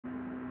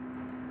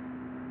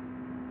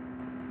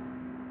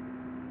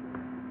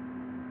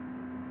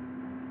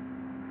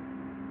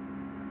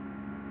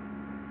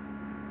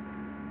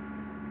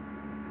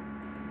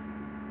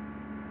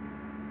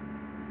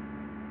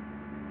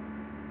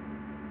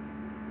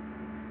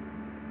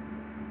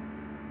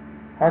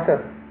हाँ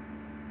sir,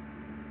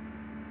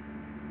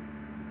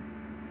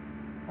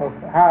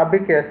 okay, हाँ अभी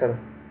किया sir.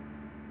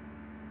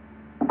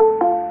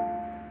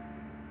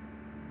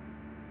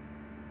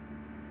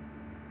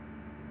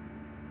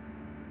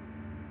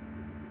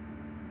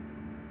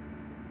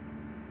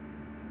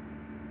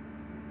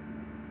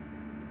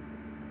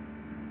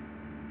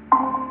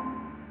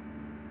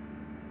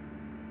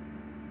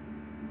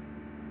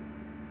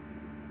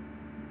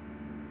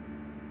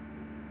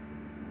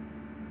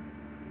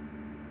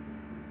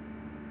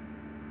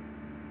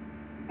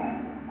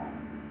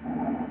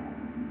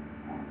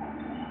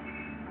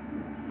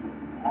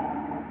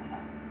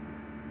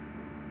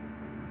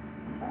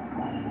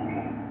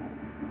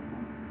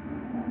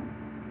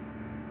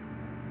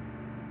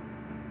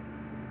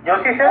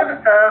 Joshi sir,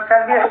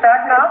 shall we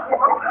start now?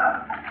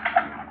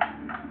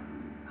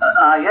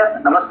 Yes,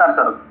 नमस्कार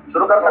सर,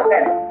 शुरू कर सकते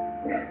हैं?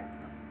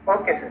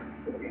 Okay sir.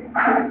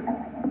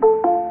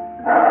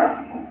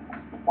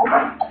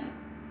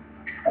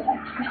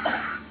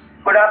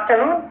 Good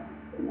afternoon,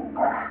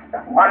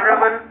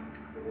 Honorable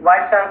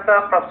Vice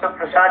Chancellor Professor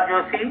Prasad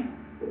Joshi,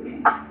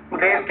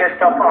 today's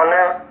guest of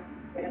honor,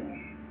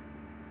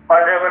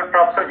 Honorable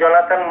Professor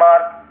Jonathan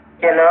Mark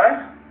Kenoyer,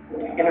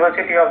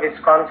 University of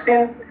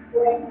Wisconsin,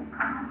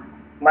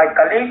 my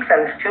colleagues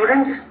and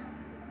students,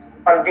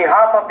 on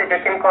behalf of the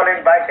Deccan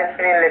College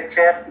Bicentenary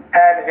Lecture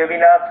and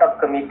Webinar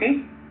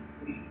Subcommittee,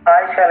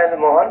 I, Shailendra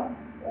Mohan,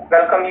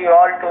 welcome you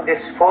all to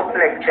this fourth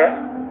lecture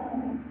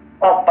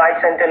of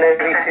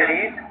Bicentenary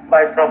series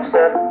by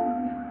Professor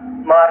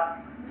Mark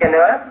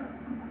Kenoyer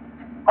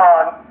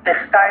on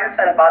Textiles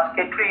and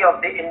Basketry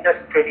of the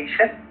Indus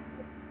Tradition,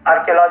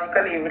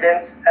 Archaeological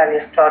Evidence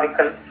and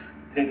Historical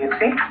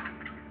Legacy.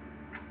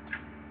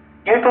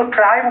 Due to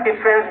time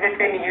difference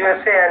between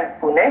USA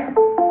and Pune,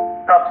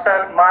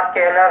 Professor Mark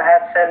Kenoyer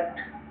has sent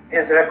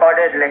his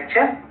recorded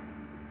lecture.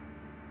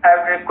 I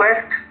would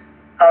request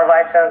our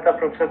Vice Chancellor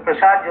Professor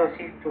Prasad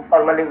Joshi to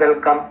formally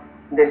welcome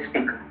the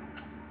speaker.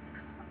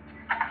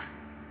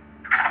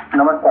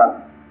 नमस्कार,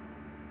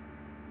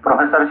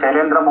 professor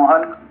Shailendra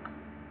Mohan,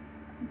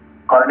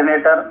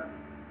 coordinator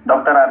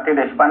Dr. Arti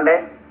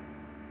Deshpande,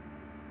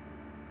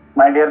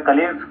 my dear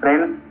colleagues,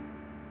 friends,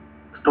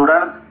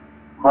 students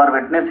who are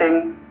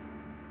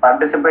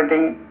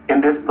participating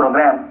in this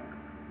program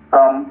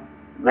from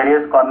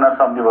various corners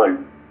of the world.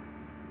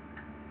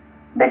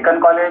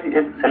 Deccan College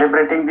is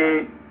celebrating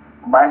the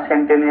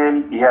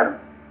bicentennial year,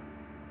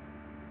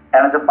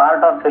 and as a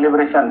part of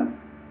celebration,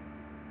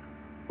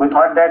 we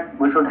thought that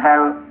we should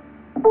have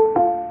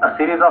a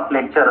series of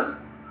lectures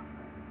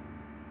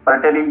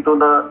pertaining to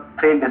the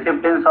three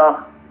disciplines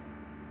of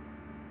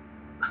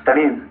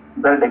studies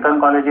where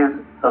Deccan College is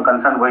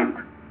concerned with,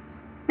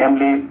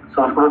 namely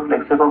Sanskrit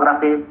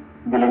lexicography,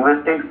 the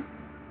linguistics,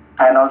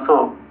 and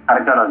also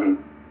archaeology.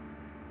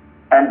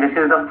 And this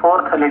is the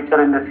fourth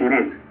lecture in the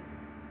series.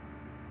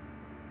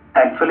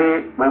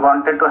 Actually, we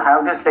wanted to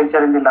have this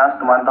lecture in the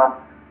last month of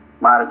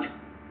March,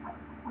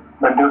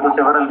 but due to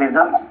several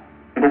reasons,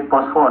 it is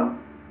postponed,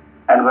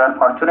 and we are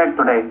fortunate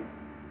today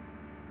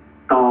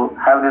to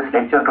have this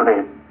lecture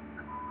today.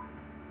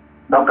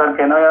 Dr.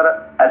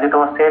 Kenoyer, as it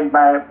was said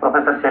by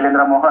Professor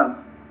Shailendra Mohan,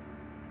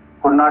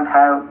 could not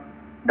have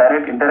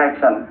direct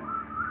interaction.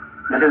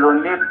 This is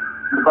only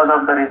because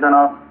of the reason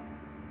of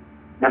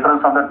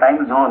difference of the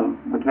time zone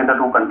between the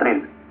two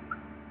countries.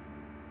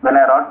 When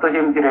I wrote to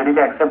him, he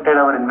readily accepted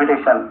our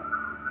invitation,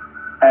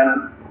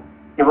 and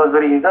he was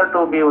very eager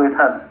to be with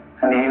us,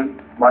 and he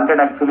wanted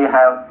actually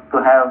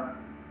to have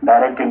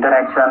direct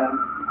interaction,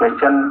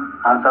 question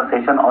answer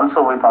session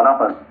also with all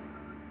of us.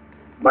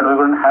 But we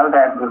couldn't have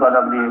that because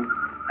of the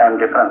time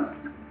difference.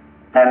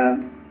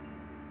 And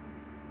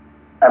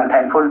I'm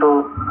thankful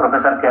to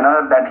Professor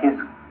Kenoyer that he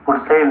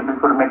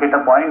could make it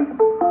a point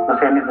to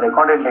send his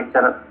recorded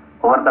lecture,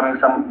 overcoming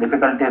some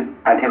difficulties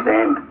at his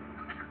end.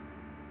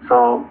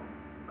 So,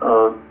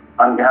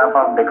 on behalf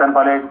of Deccan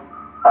College,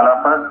 all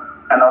of us,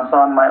 and also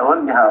on my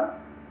own behalf,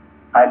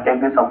 I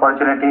take this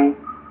opportunity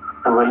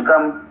to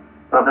welcome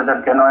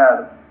Professor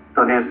Kenoyer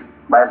to this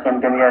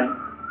bicentennial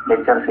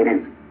lecture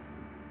series.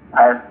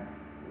 I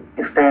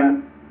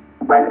extend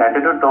my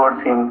gratitude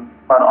towards him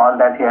for all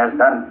that he has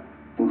done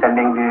in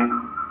sending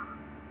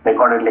the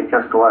recorded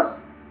lectures to us.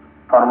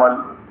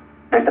 Formal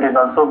letter is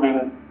also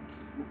being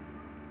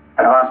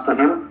advanced to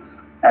him,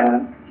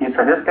 and he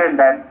suggested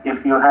that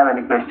if you have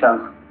any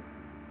questions,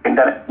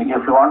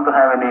 if you want to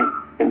have any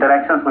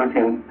interactions with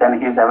him, then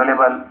he is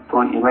available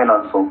through email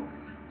also.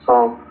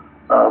 So,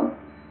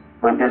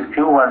 with these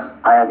few words,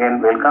 I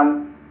again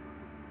welcome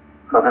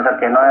Professor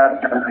Kenoyer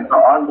and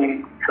all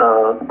the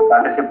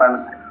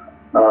participants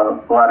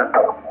who are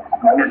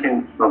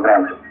managing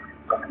programs.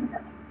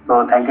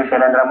 So, thank you,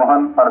 Shailendra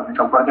Mohan, for this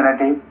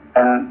opportunity,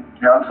 and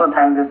I also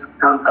thank this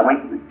whole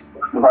committee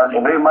because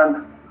every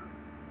month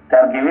they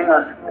are giving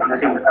us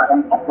this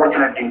important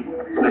opportunity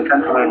to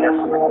listen to a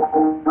lesson.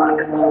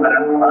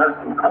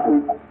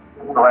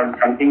 So, I'm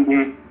thanking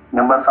the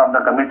members of the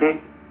committee,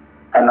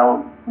 and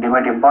now deem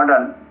it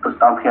important to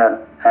stop here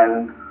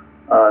and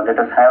let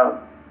us have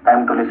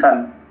time to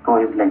listen to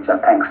his lecture.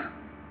 Thanks.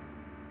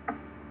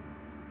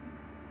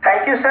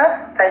 you, sir.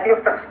 Thank you,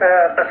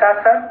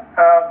 Prasad, sir,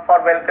 for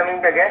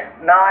welcoming the guest.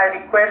 Now I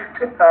request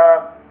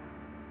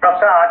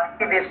Professor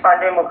R.T.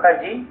 Deshpande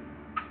Mukherjee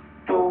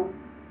to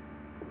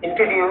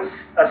introduce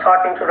a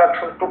short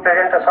introduction, to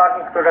present a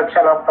short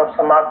introduction of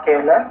Professor Mark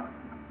Kenoyer.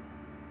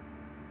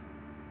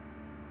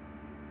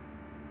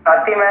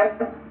 Aarti ma'am.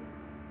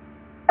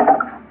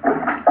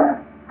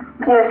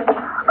 Yes,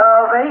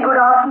 very good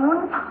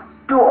afternoon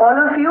to all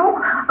of you.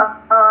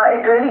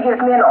 It really gives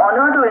me an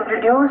honor to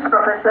introduce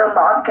Professor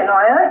Mark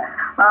Kenoyer,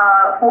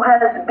 who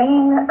has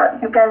been,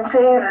 you can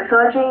say,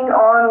 researching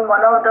on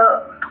one of the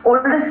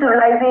oldest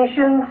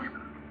civilizations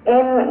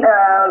in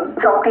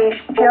South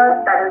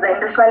Asia, that is the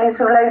Indus Valley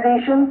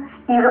civilization.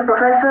 He is a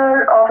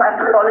professor of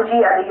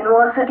anthropology at the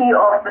University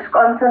of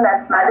Wisconsin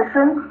at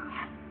Madison.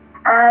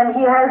 And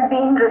he has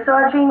been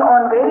researching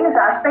on various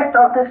aspects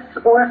of this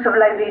old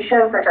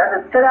civilization, such as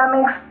its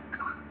ceramics,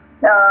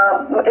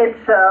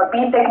 its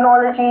bead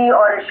technology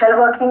or its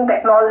shellworking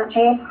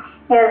technology.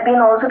 He has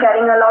been also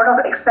carrying a lot of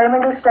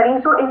experimental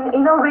studies. So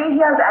in a way, he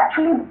has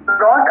actually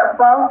brought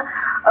about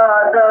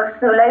the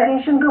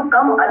civilization to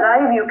come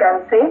alive, you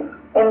can say,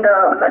 in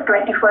the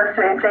 21st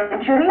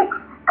century.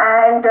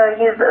 And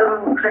he has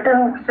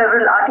written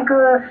several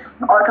articles,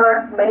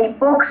 authored many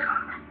books.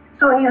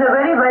 So he's a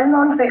very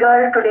well-known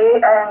figure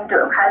today and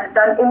has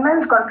done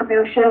immense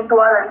contribution to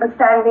our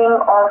understanding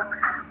of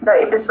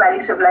the Indus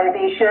Valley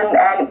civilization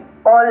and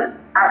all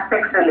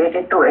aspects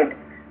related to it.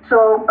 So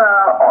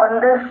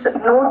on this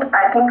note,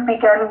 I think we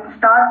can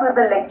start with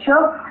the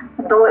lecture.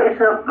 Though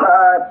it's a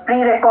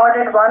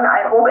pre-recorded one,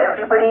 I hope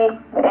everybody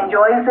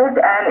enjoys it.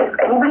 And if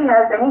anybody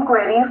has any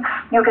queries,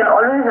 you can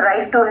always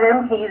write to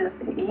him.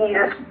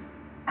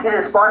 He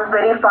responds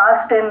very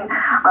fast in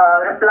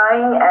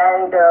replying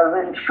and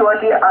will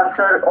surely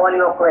answer all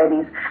your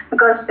queries.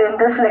 Because in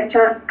this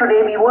lecture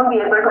today, we won't be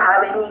able to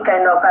have any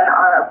kind of an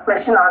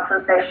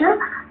question-answer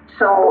session.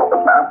 So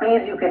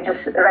please, you can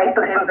just write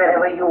to him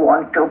whenever you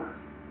want to.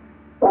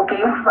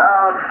 Okay,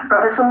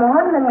 Professor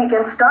Mohan, then we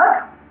can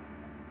start.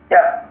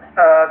 Yeah,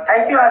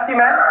 thank you, Aarti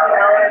ma'am.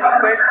 Now I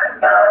request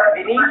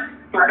Vineet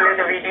to play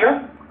the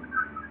video,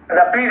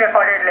 the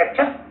pre-recorded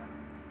lecture.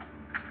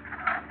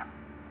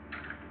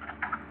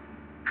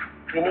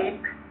 Vineet?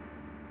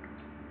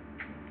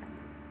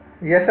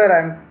 Yes, sir,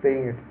 I'm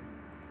playing it.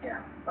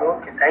 Yeah,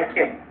 okay, thank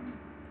you.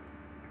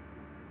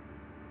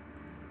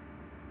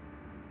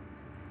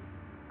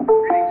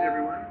 Greetings,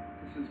 everyone.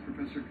 This is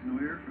Professor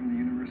Kenoyer from the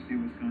University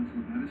of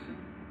Wisconsin-Madison.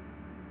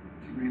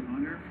 It's a great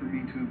honor for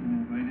me to have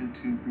been invited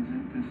to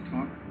present this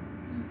talk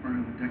as a part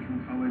of the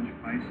Deccan College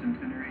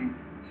Bicentenary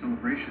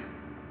celebration.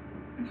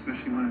 I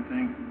especially want to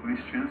thank the Vice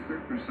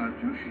Chancellor, Prasad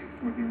Joshi,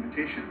 for the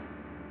invitation,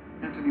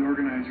 and to the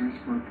organizers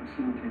for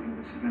facilitating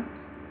this event.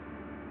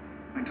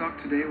 My talk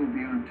today will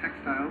be on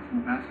textiles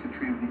and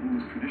basketry of the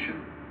Indus Tradition,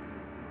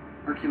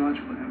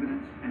 archaeological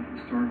evidence, and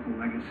historical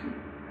legacy.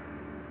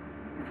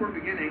 Before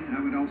beginning,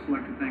 I would also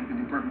like to thank the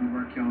Department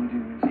of Archaeology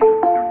and Museums,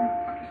 Government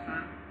of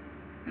Pakistan,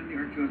 and the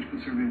Archaeological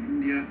Survey of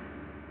India,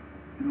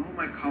 and all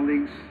my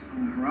colleagues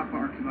on the Harappa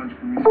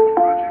Archaeological Research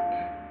Project.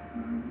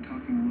 We'll be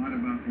talking a lot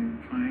about the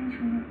finds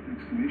from that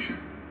excavation,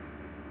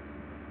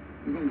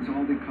 as well as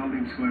all the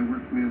colleagues who I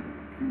work with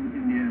in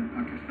India and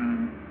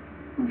Pakistan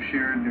who've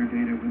shared their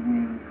data with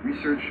me on the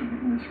research of the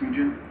Indus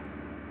region.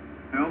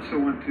 I also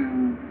want to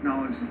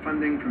acknowledge the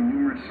funding from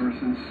numerous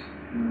sources,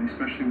 and I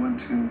especially want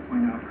to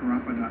point out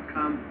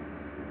Harappa.com,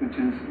 which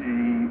is a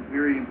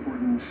very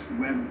important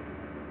web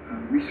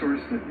resource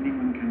that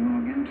anyone can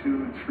log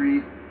into. It's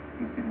free.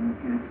 You can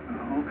get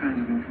all kinds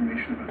of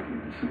information about the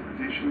Indus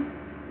civilization,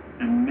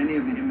 and many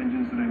of the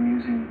images that I'm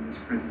using in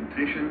this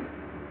presentation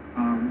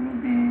will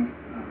be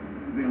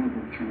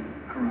available through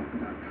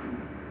Harappa.com.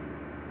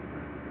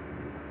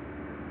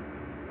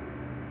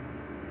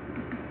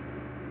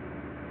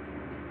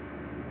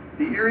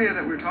 The area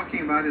that we're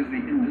talking about is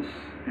the Indus,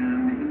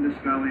 and the Indus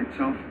Valley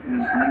itself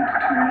is linked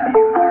to many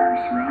other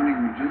surrounding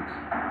regions.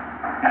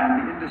 And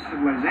the Indus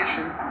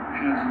civilization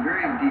has a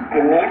very deep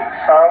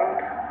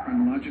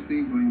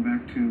chronologically going back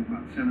to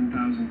about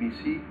 7000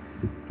 BC,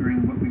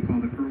 during what we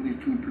call the early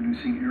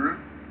food-producing era.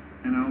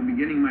 And I will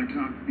begin my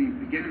talk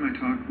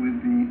with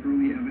the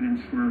early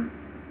evidence for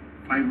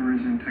fibers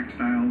and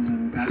textiles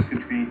and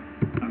basketry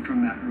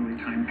from that early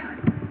time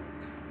period.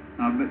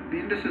 But the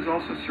Indus is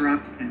also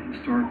surrounded an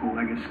historical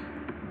legacy.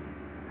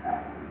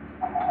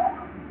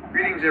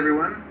 Greetings,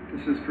 everyone.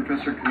 This is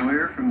Professor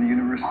Kenoyer from the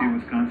University of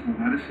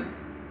Wisconsin-Madison.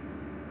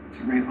 It's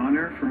a great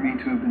honor for me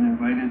to have been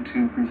invited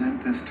to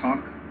present this talk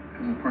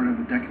as a part of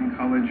the Deccan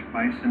College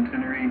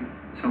Bicentenary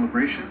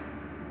celebration.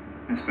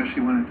 I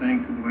especially want to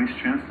thank the Vice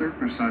Chancellor,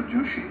 Prasad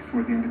Joshi,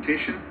 for the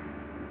invitation,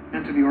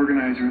 and to the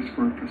organizers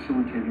for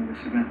facilitating this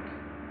event.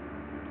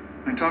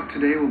 My talk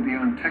today will be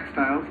on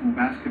textiles and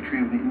basketry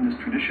of the Indus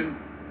Tradition,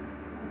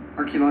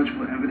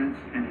 archaeological evidence,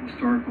 and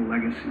historical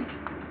legacy.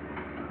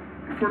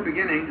 Before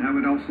beginning, I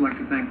would also like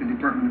to thank the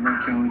Department of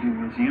Archaeology and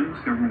Museums,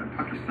 Government of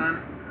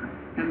Pakistan,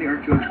 and the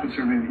Archaeological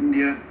Survey of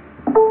India,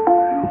 and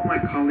all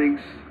my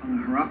colleagues on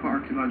the Harappa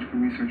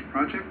Archaeological Research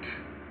Project.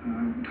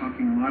 We're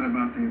talking a lot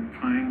about the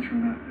finds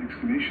from that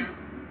excavation.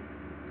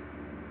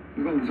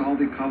 as well as all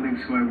the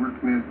colleagues who I work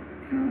with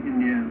in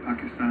India and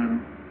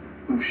Pakistan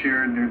who've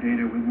shared their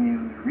data with me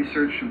on their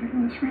research of the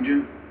Indus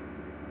region.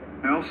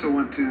 I also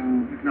want to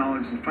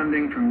acknowledge the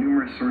funding from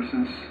numerous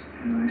sources,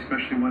 and I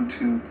especially want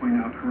to point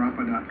out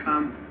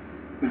Harappa.com,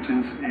 which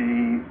is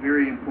a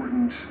very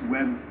important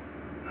web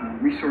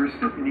resource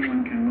that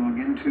anyone can log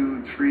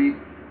into. It's free.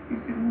 You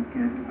can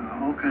get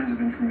all kinds of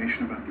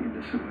information about the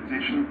Indus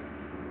civilization,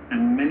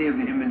 and many of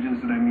the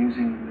images that I'm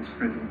using in this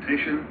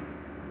presentation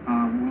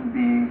will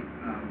be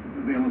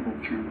available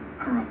through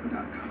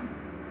Harappa.com.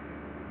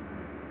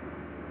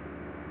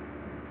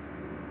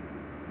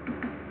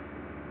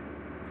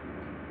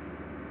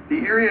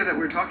 The area that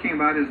we're talking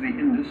about is the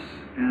Indus,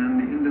 and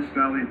the Indus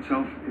Valley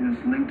itself is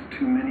linked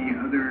to many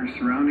other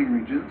surrounding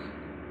regions.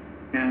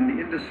 And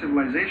the Indus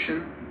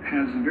civilization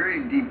has a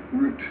very deep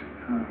root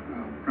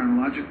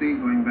chronologically,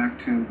 going back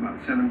to about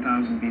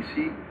 7000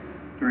 BC,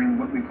 during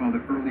what we call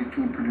the early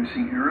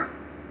food-producing era.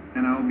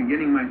 And I will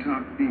begin my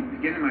talk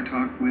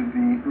with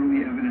the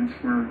early evidence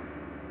for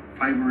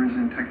fibers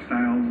and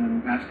textiles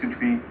and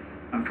basketry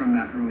from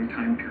that early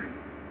time period.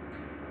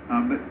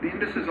 But the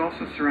Indus is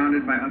also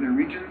surrounded by other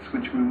regions,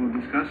 which we will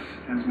discuss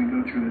as we go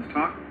through this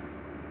talk.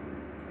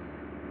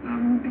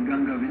 The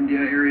Ganga of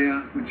India area,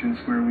 which is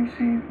where we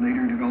see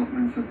later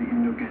developments of the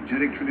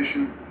Indo-Gangetic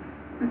tradition.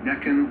 The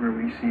Deccan, where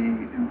we see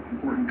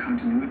important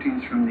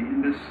continuities from the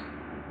Indus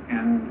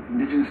and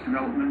indigenous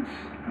developments.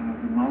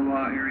 The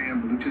Malwa area,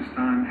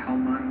 Baluchistan,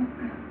 Helmand,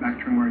 and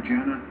Bactria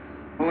Margiana.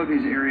 All of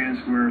these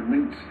areas were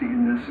linked to the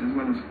Indus, as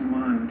well as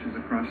Oman, which is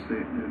across the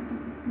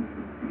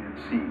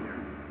sea there.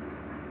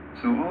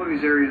 So all of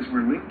these areas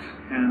were linked,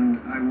 and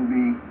I will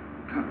be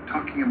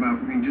talking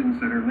about regions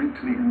that are linked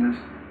to the Indus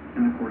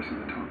in the course of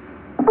the talk.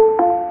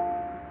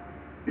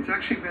 It's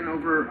actually been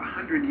over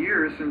 100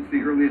 years since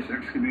the earliest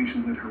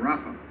excavations at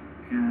Harappa,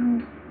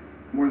 and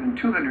more than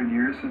 200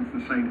 years since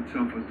the site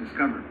itself was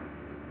discovered.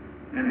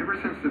 And ever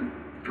since the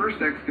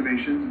first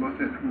excavations,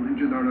 both at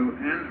Mohenjo-daro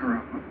and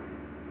Harappa,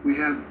 we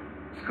have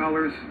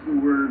scholars who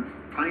were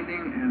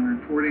finding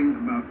and reporting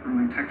about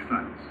early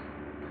textiles.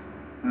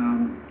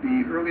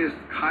 The earliest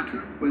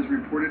cotton was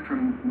reported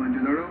from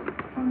Mohenjo-daro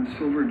on a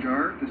silver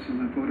jar. This is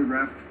a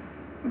photograph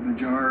of the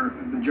jar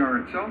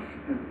itself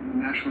at the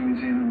National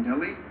Museum in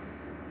Delhi.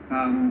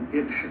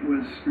 It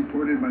was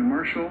reported by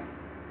Marshall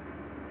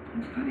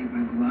and studied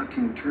by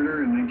Gulati and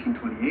Turner in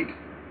 1928.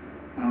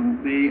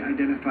 They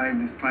identified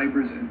the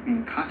fibers as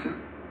being cotton,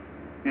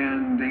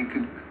 and they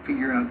could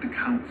figure out the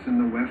counts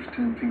in the weft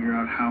and figure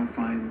out how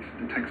fine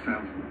the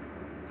textiles were.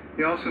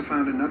 They also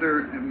found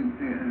another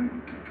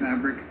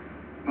fabric,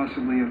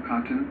 possibly of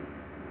cotton,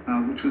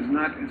 which was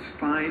not as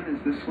fine as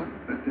this one,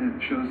 but it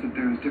shows that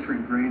there's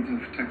different grades of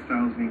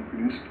textiles being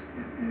produced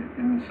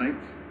in the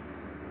sites.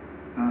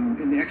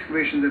 In the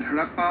excavations at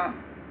Harappa,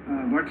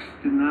 Watts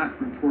did not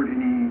report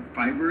any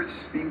fibers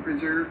being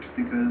preserved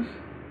because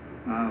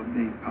of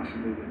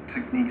possibly the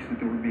techniques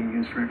that were being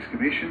used for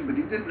excavation, but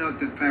he did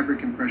note that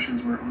fabric impressions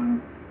were on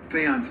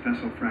faience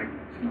vessel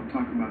fragments, and I'll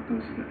talk about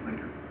those a bit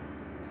later.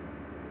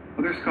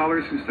 Other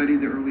scholars who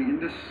studied the early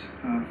Indus,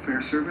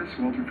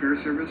 Walter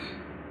Fairservice,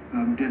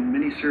 did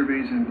many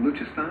surveys in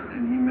Baluchistan,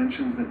 and he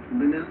mentions that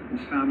linen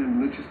is found in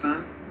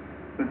Baluchistan,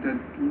 but that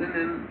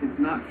linen is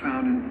not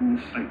found in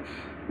Indus sites.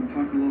 We'll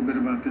talk a little bit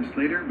about this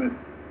later, but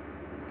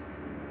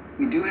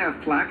we do have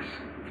flax.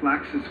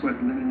 Flax is what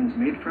linen is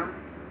made from,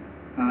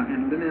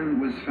 and linen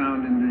was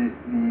found in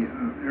the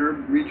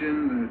Arab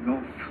region, the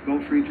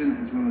Gulf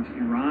region, as well as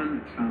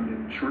Iran. It's found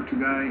in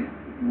Shortugai,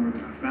 in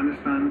northern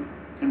Afghanistan,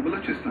 and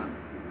Baluchistan.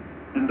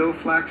 And though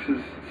flax's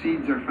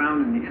seeds are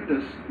found in the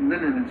Indus,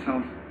 linen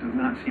itself does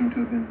not seem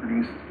to have been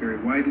produced very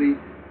widely,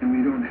 and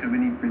we don't have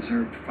any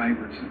preserved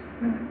fibers of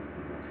linen.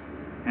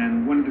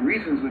 And one of the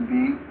reasons would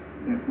be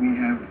that we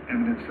have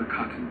evidence for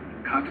cotton.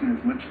 Cotton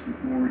is much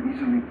more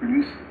easily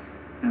produced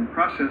and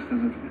processed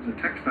as a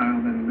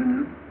textile than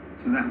linen,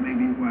 so that may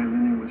be why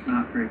linen was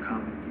not very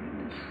common in the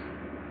Indus.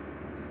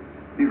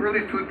 The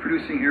early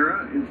food-producing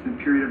era is the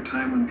period of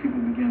time when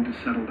people began to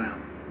settle down.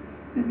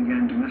 They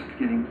began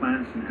domesticating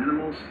plants and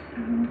animals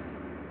and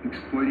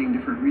exploiting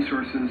different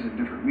resources in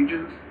different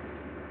regions.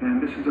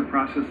 And this is a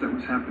process that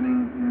was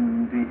happening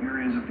in the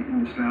areas of the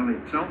Indus Valley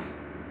itself,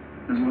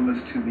 as well as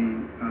to the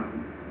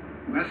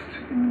west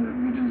in the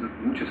regions of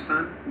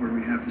Baluchistan, where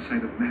we have the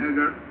site of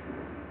Mehergarh,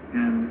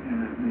 and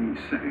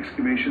the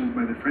excavations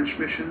by the French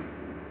mission.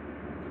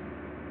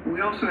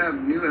 We also have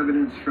new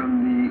evidence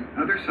from the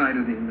other side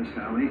of the Indus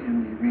Valley,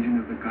 in the region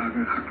of the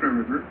Ghaggar-Hakra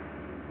River,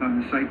 of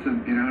the sites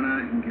of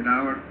Birana and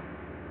Girawar,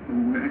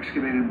 who were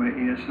excavated by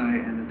ASI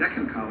and the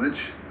Deccan College,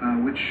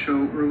 which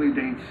show early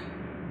dates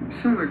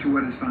similar to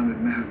what is found in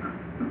Mehergarh,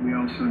 but we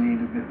also need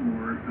a bit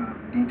more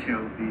detail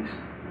of these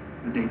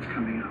dates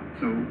coming out.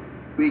 So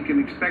we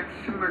can expect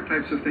similar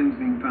types of things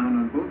being found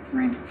on both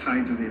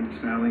sides of the Indus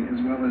Valley,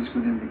 as well as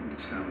within the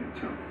Indus Valley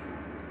itself.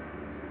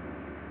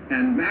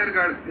 And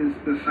Mehergarh is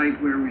the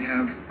site where we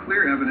have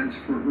clear evidence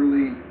for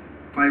early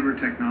fiber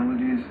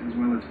technologies as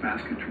well as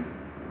basketry.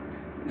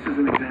 This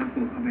is an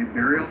example of a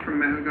burial from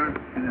Mahagod,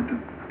 and at the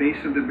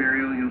base of the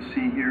burial you'll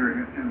see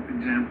here an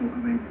example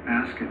of a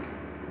basket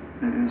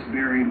that is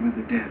buried with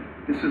the dead.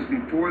 This was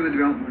before the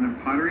development of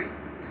pottery,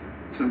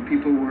 so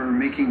people were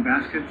making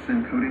baskets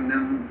and coating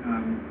them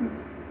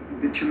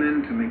with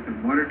bitumen to make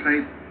them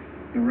watertight.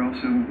 They were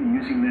also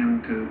using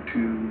them to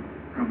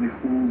probably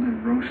hold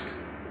and roast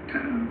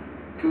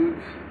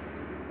foods.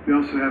 We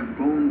also have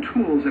bone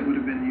tools that would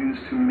have been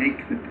used to make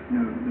the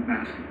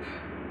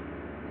baskets.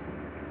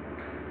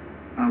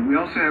 We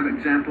also have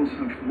examples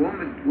of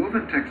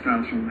woven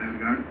textiles from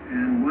Mahagod,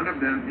 and one of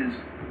them has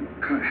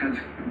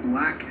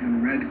black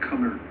and red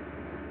color.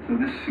 So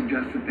this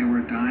suggests that they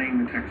were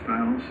dyeing the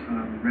textiles.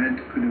 Red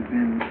could have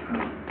been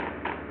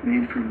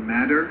made from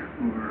madder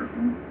or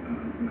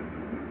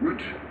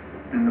root,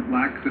 and the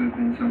black could have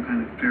been some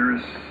kind of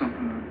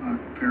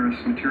ferrous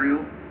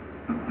material,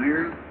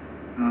 iron.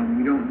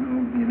 We don't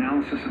know the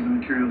analysis of the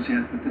materials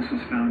yet, but this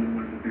was found in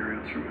one of the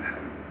burials from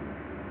Mahagod.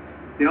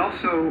 They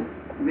also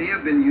may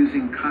have been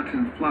using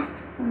cotton fluff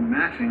or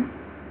matting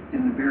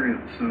in the burial.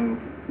 So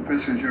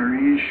Professor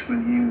Jarish,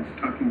 when he was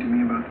talking to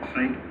me about the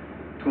site,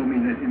 told me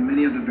that in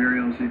many of the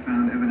burials they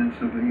found evidence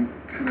of a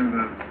kind of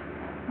a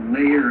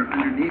layer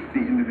underneath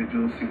the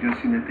individuals,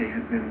 suggesting that they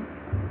had been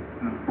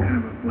kind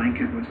of a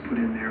blanket was put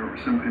in there, or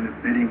some kind of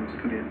bedding was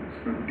put in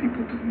for the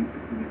people to sleep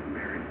when they were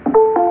buried.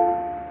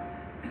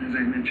 And as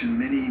I mentioned,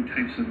 many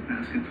types of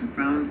baskets were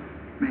found,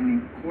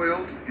 mainly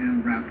coiled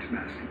and wrapped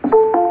baskets.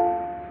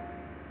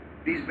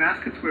 These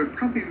baskets were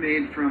probably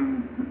made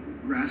from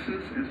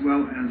grasses as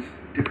well as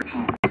different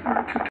palms. There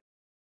are two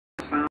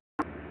types found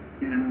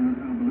in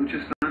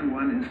Baluchistan.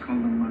 One is called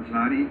the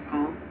Mazari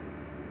palm,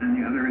 and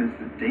the other is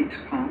the date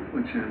palm,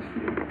 which is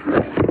the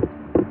fruit.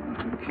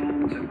 The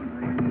palms that were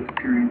grown in the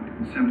period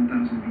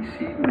 7000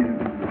 BC might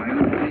have been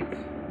wild dates,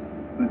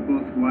 but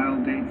both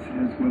wild dates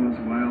as well as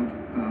wild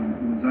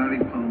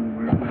Mazari palm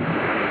were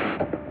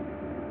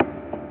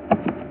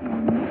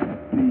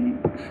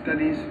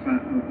studies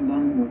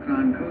along the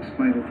Wakran coast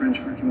by the French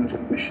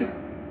Archaeological Mission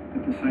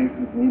at the site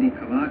of Midi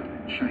Kalat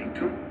and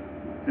Shahitum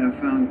have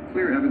found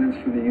clear evidence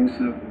for the use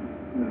of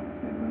the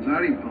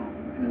Mazari palm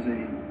as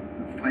a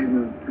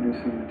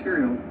fiber-producing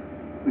material,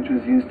 which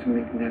was used to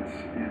make nets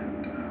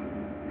and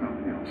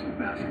probably also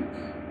baskets.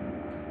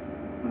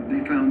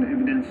 They found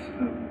evidence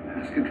of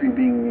basketry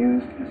being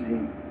used as a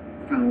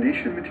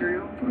foundation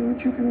material from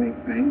which you can make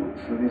bangles.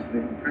 So these are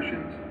the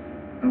impressions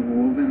of a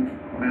woven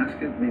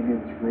basket. Maybe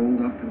it was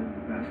rolled up and then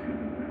the basket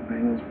and the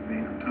bangles were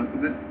made on top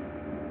of it.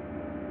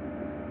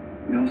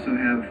 We also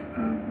have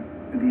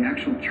the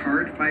actual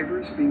charred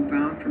fibers being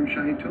found from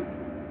Shahitum,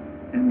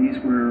 and these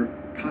were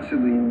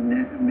possibly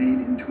made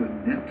into a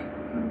net,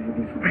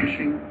 maybe for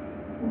fishing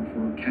or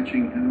for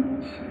catching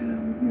animals,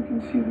 and you can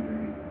see the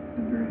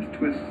various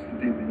twists that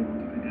they've been able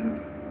to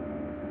identify.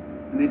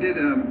 And they did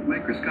a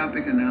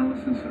microscopic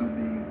analysis of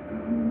the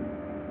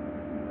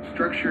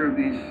structure of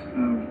these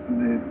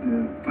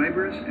the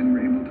fibers, and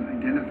were able to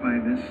identify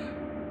this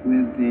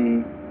with the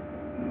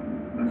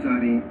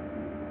Mazari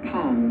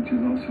palm, which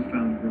is also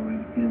found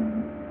growing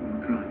in the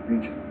Makran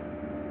region.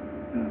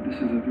 This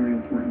is a very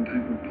important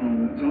type of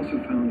palm that is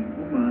also found in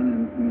Oman,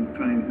 and we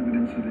find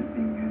evidence of it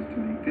being used to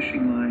make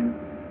fishing line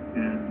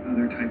and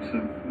other types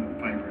of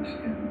fibers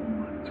in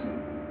Oman as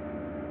well.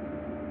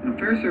 Now,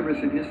 Fairservice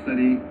in his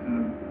study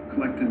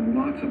collected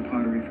lots of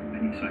pottery from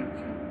many sites.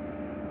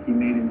 He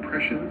made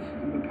impressions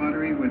of the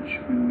pottery, which,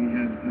 when we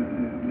had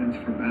evidence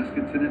for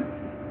baskets in it,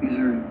 these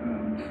are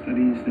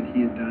studies that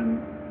he had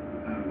done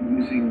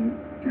using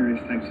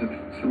various types of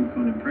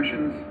silicone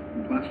impressions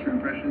and plaster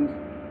impressions,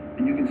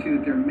 and you can see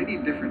that there are many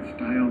different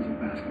styles of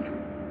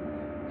basketry.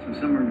 So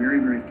some are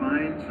very, very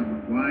fine, some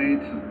are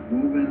wide, some are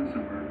woven,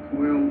 some are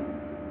coiled,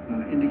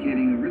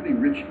 indicating a really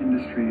rich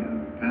industry of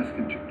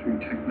basketry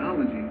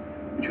technology,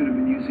 which would have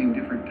been using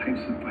different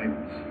types of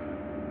fibers.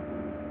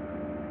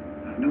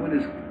 No one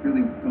has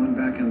really gone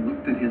back and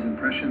looked at his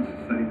impressions and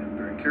studied them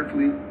very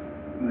carefully,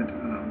 but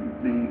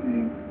they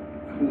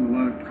hold a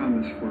lot of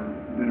promise for a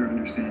better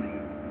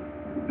understanding of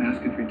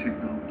basketry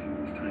technology in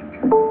this time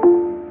period.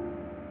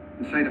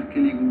 The site of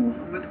Kiligul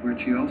Muhammad, where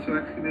she also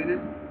excavated,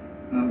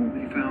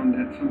 they found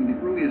that some of the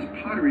earliest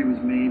pottery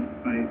was made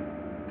by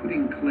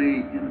putting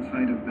clay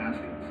inside of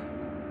baskets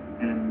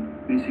and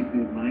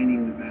basically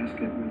lining the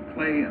basket with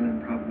clay and then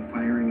probably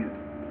firing it.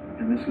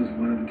 And this was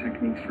one of the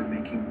techniques for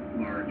making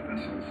large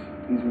vessels.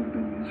 These would have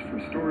been used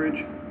for storage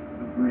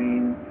of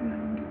grain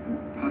and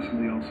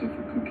possibly also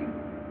for cooking.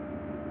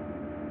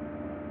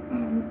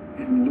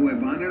 In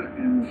Luebaner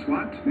and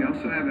Swat, we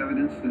also have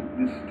evidence that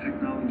this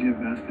technology of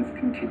baskets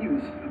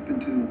continues up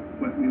into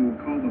what we would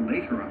call the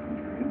late Harappan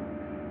period.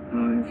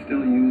 It's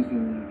still used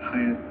in the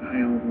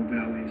high-level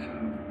valleys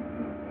of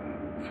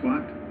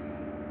Swat,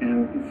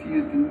 and it's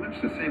used in much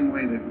the same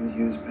way that it was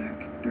used back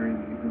during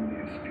the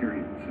earliest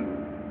period. So,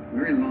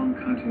 very long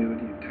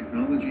continuity of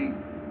technology,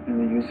 and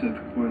the use of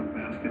coiled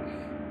baskets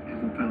as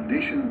the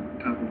foundation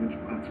on top of which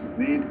pots were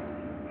made,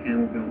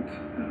 hand-built.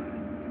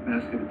 The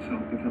basket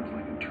itself becomes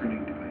like a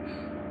turning device.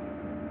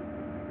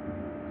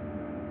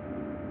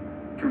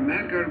 From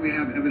Madgard, we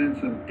have evidence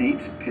of date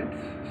pits.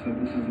 So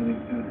this is a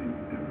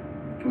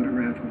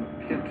photograph of a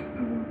pit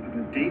of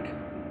a date.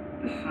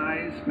 The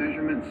size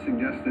measurements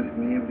suggest that it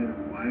may have been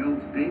a wild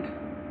date,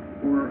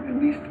 or at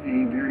least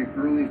a very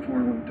early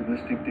form of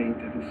domestic date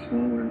that is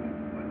smaller than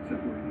the ones that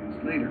were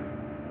used later.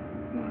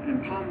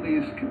 And palm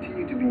leaves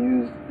continue to be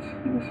used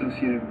and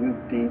associated with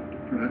date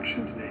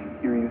production today.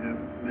 Here you have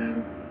a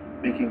man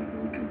making a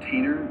little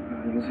container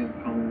using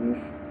palm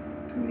leaf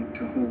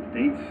to hold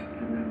dates,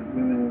 and then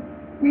women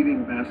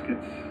weaving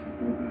baskets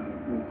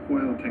with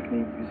coil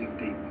technique using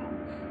date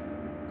palms.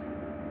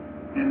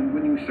 And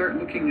when you start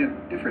looking at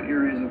different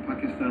areas of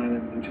Pakistan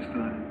and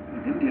Balochistan and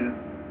India,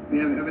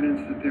 we have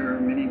evidence that there are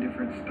many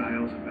different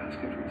styles of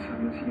basketry.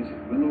 Some is using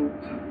willow,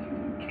 some is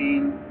using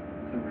cane,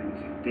 some are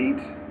using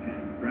date and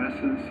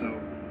grasses. So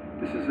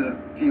this is a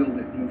field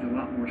that needs a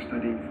lot more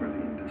study for the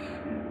Indus,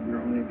 and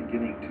we're only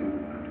beginning to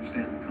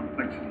understand the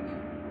complexities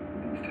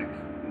of these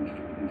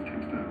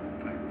textiles and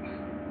fibers.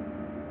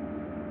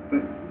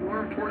 But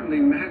more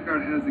importantly,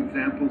 Madgard has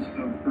examples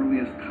of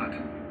earliest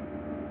cotton.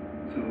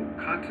 So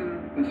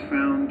cotton was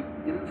found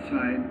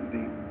inside of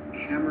a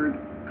hammered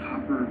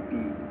copper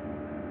bead.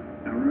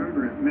 Now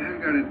remember,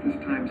 Madgard at this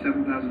time,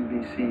 7000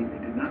 BC,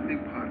 they did not make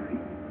pottery.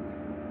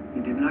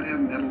 They did not have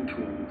metal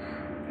tools.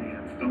 They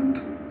had stone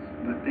tools.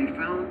 But they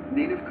found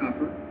native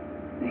copper,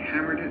 they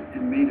hammered it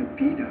and made a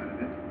bead out of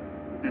it.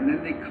 And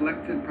then they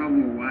collected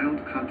probably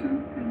wild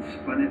cotton and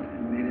spun it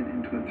and made it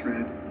into a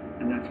thread,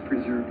 and that's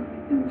preserved on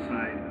the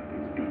inside of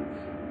these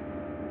beads.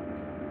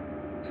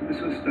 So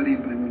this was studied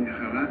by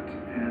Mulyaharat,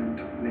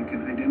 and they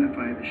can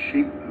identify the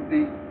shape of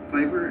the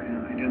fiber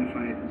and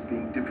identify it as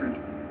being different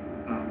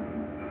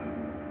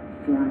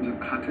forms of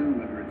cotton,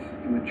 whether it's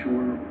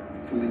immature or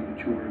fully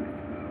matured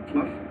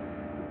fluff.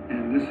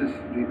 And this is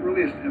the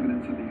earliest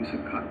evidence of the use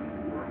of cotton in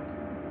the world.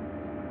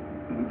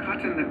 Now, the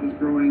cotton that was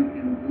growing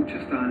in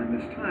Balochistan in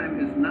this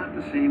time is not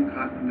the same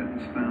cotton that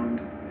is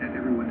found that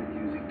everyone is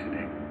using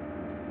today.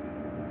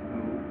 So,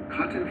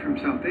 cotton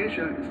from South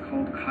Asia is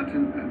called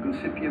cotton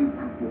Gossypium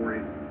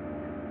arboreum,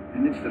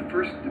 and it's the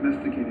first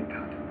domesticated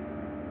cotton.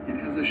 It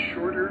has a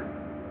shorter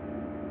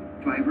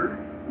fiber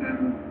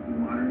than the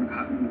modern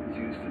cotton that is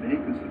used today,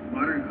 because the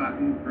modern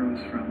cotton grows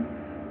from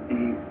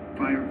a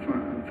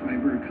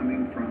fiber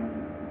coming from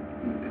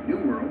the New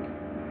World,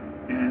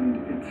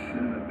 and it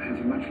has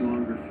a much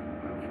longer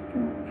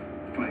form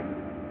of fiber.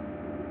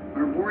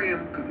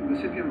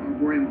 Gossypium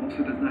arboreum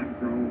also does not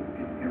grow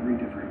in every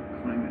different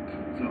climate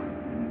zone,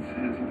 and it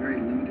has a very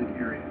limited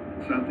area.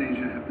 And South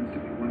Asia happens to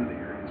be one of the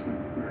areas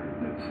where it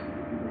lives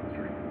and grows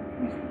very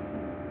easily.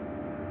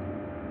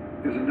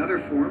 There's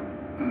another form,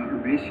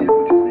 Herbaceum,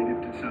 which is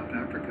native to South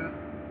Africa,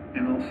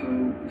 and also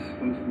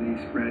supposedly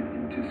spread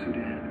into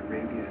Sudan,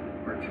 Arabia,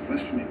 and parts of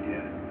Western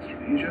India and Western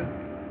Asia.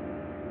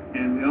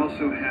 And we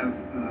also have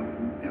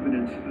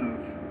evidence of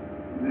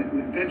that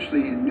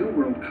eventually New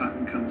World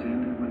cotton comes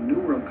in, and when New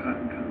World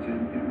cotton comes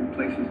in, it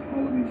replaces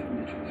all of these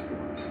indigenous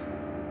forms.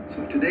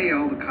 So today,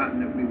 all the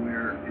cotton that we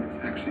wear is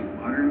actually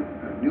modern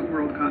New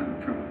World cotton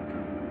from the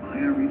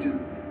Maya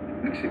region in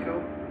Mexico,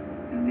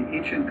 and the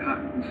ancient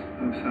cottons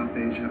of South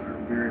Asia are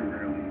very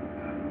rarely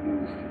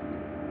used.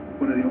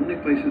 One of the only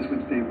places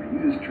which they were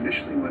used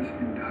traditionally was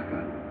in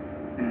Dhaka,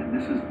 and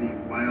this is the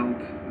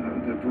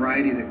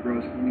variety that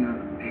grows only on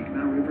the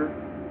Meghna River,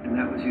 and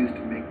that was used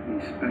to make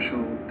the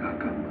special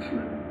Dhaka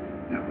muslin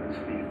that was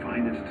the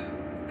finest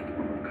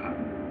form of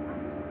cotton in the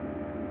world.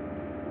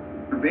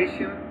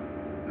 Herbaceum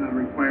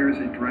requires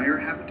a drier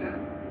habitat,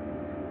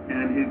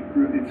 and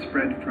it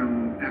spread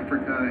from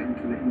Africa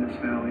into the Indus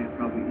Valley and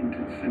probably into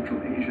Central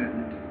Asia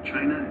and into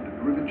China, into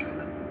northern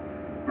China.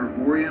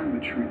 Arboreum,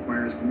 which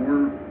requires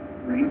more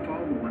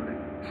rainfall, the one that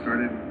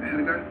started in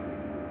Madgard,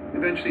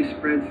 eventually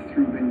spreads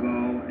through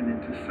Bengal and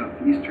into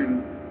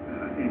southeastern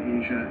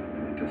Asia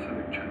and into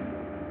southern China.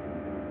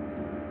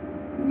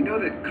 We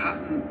know that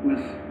cotton was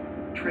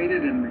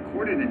traded and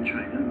recorded in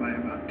China by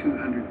about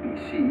 200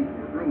 BC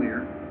or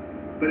earlier,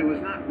 but it was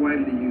not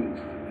widely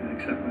used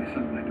except by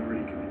some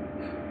minority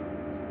communities.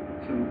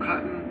 So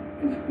cotton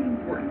is an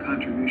important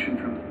contribution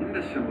from the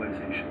Indus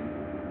civilization,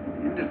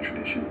 the Indus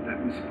tradition,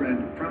 that was spread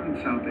from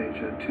South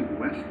Asia to the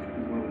west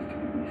as well as to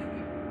the east.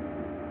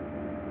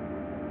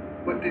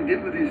 What they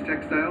did with these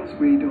textiles,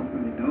 we don't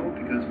really know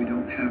because we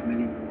don't have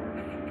many more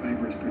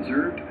fibers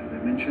preserved. As I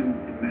mentioned,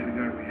 in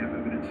Madgard we have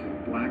evidence of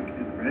black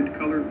and red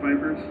colored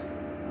fibers,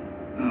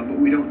 but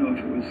we don't know if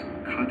it was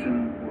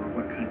cotton or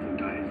what kinds of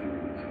dyes they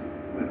were using.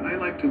 But I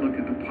like to look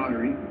at the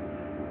pottery,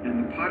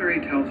 and the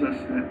pottery tells us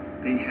that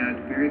they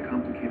had very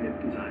complicated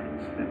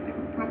designs that they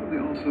were probably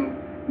also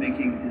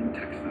making in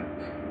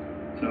textiles.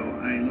 So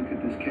I look at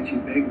this Kechi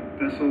Beg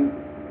vessel,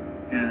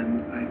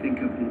 and I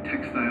think of the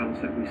textiles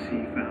that we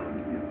see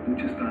found in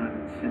Balochistan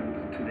and Sindh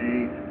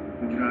today, and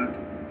in Gujarat,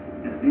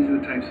 and these are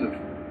the types of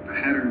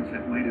patterns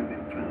that might have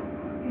been found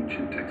on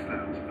ancient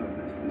textiles of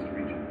this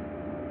region.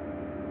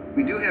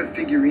 We do have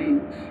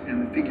figurines,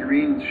 and the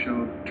figurines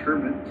show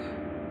turbans,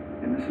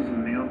 and this is a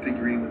male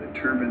figurine with a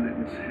turban that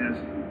has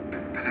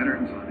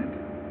patterns on it.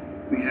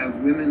 We have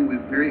women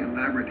with very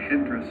elaborate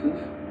headdresses.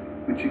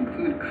 which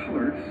include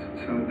colors,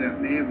 so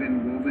that may have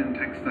been woven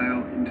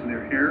textile into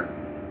their hair,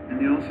 and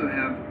they also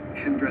have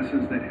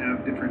headdresses that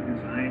have different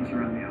designs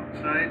around the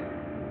outside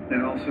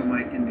that also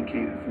might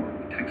indicate a form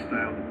of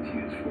textile that was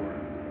used for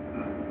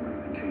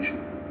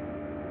ornamentation.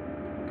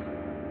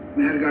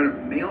 Madagascar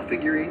male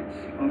figurines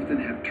often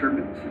have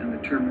turbans, and the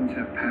turbans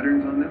have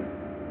patterns on them.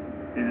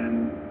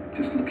 And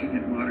just looking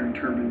at modern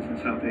turbans in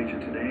South Asia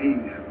today,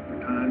 you have a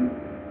Bhutan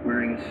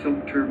wearing a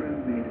silk turban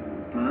made in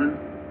Bhutan.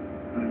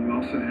 You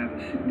also have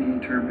a Sindhi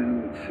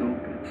turban with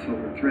silk and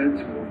silver threads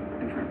woven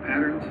in different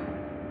patterns.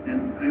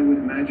 And I would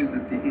imagine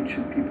that the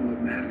ancient people of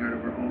Madagascar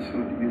were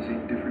also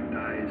using different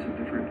dyes and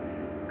different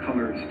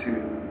colors to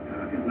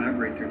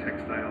elaborate their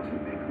textiles and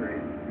make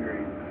very,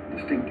 very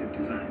distinctive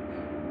designs.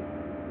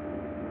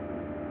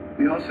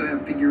 We also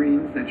have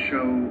figurines that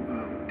show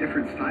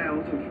different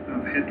styles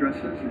of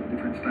headdresses and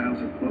different styles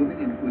of clothing,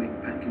 including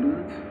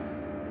pantaloons.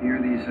 Here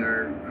these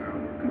are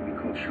what could be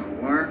called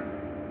shalwar.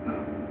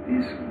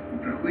 These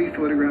Brahui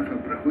photograph of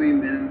Brahui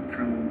men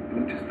from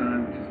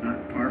Balochistan, which is not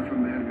far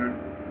from Madagascar,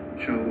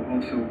 show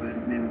also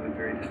men with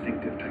very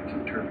distinctive types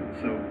of turbans.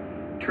 So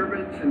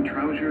turbans and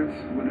trousers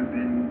would have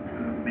been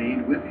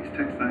made with these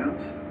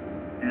textiles.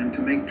 And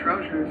to make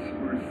trousers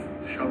or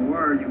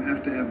shalwar, you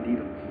have to have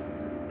needles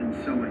and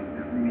sewing.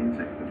 That means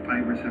that the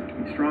fibers have to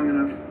be strong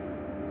enough,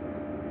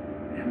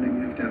 and then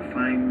you have to have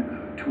fine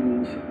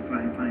tools,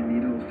 fine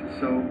needles to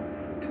sew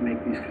to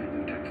make these kinds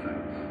of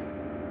textiles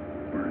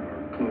or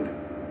clothing.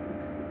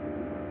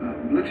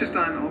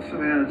 Balochistan also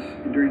has,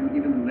 during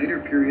even the later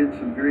periods,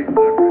 some very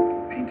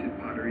elaborate painted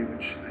pottery,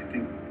 which I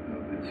think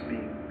of as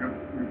being a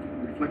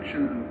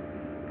reflection of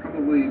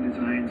probably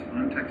designs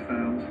on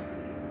textiles.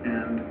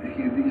 And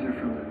here, these are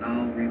from the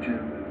Nal region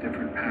with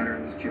different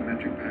patterns,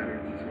 geometric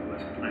patterns, as well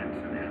as plants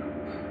and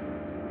animals.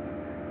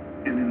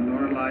 And in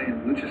Loralai and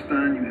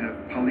Balochistan, you have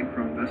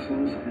polychrome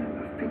vessels and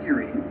a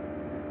figurine,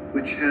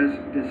 which has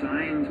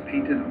designs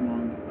painted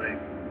along the leg.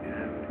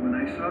 And when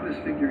I saw this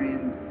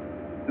figurine,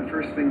 the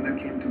first thing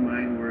that came to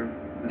mind were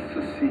the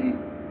Susi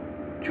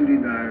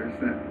churidars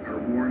that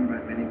are worn by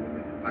many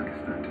women in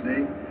Pakistan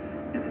today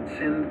and in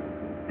Sindh.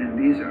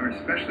 And these are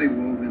especially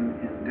woven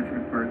in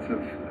different parts of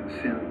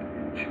Sindh,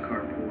 in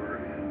Shikarpur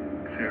and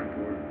in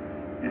Khairpur.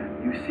 And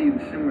you see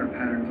the similar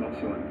patterns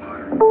also in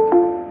pottery.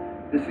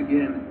 So this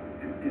again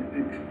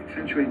it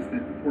accentuates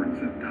the importance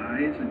of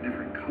dyes and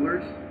different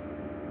colors,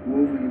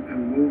 woven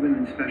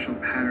in special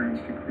patterns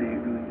to create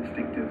really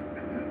distinctive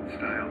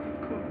styles of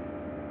clothing.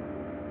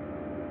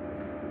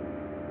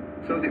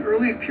 So the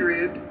early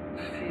period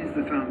sees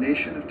the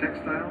foundation of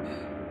textiles.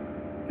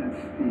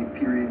 That's the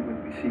period when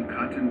we see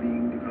cotton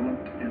being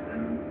developed and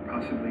then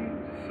possibly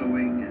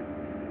sewing and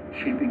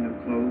shaping of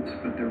clothes.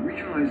 But the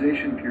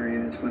regionalization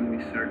period is when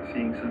we start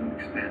seeing some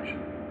expansion.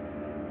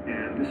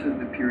 And this is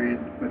the period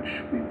which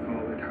we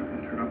call at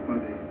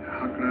Harappa the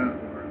Hakra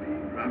or the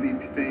Ravi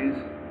phase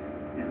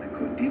and the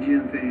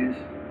Kodigian phase.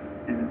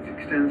 And it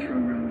extends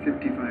from around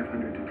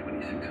 5500 to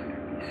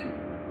 2600 BC.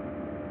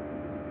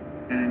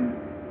 And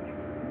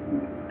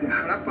the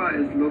Harappa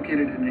is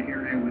located in an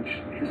area which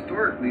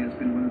historically has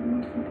been one of the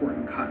most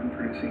important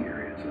cotton-producing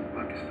areas of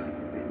Pakistan,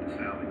 the Indus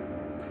Valley.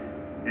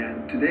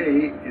 And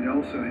today, it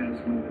also has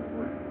one of the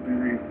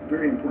very,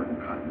 very important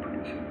cotton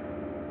producing.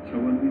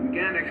 So when we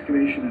began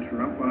excavation at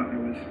Harappa, I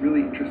was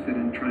really interested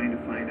in trying to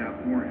find out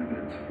more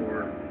evidence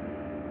for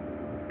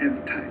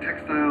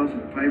textiles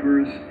and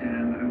fibers,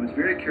 and I was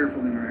very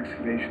careful in our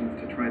excavations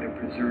to try to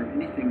preserve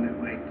anything that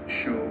might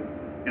show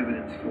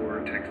evidence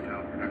for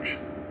textile production.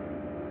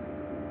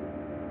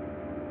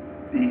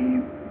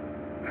 The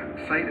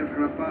site of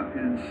Harappa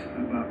is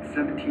about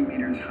 17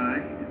 meters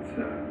high. It's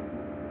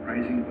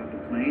rising above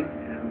the plain,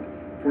 and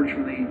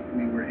fortunately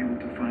we were able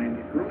to find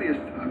the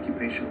earliest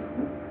occupation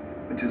level,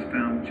 which is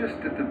found just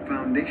at the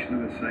foundation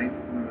of the site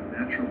on a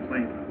natural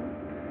plain level.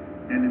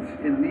 And it's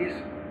in these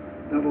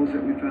levels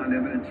that we found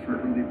evidence for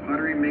early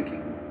pottery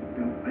making,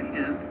 built by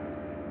hand,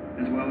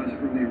 as well as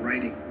early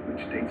writing,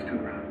 which dates to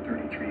around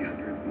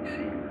 3300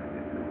 BC.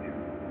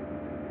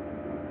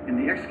 In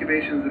the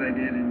excavations that I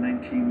did in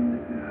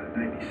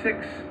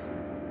 1996,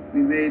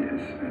 we made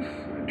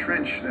a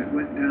trench that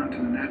went down to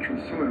the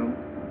natural soil,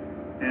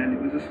 and it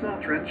was a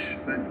small trench,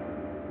 but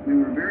we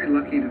were very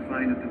lucky to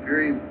find at the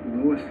very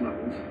lowest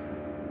levels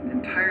an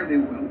entirely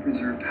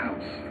well-preserved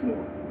house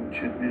floor, which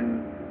had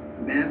been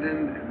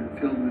abandoned and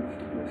filled with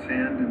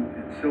sand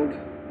and silt,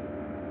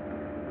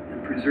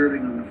 and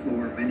preserving on the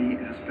floor many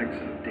aspects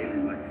of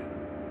daily life.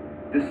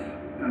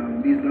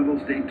 These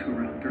levels date to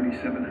around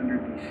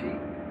 3700 BC,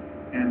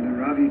 and the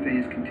Ravi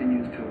phase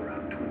continues till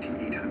around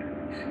 2800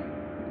 BC.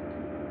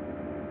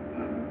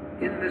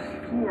 In this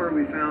floor,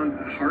 we found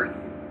a hearth,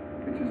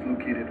 which is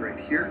located right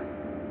here,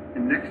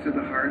 and next to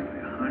the hearth,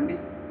 a handi,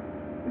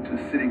 which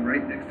was sitting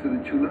right next to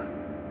the chula.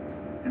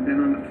 And then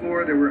on the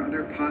floor, there were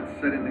other pots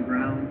set in the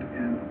ground,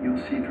 and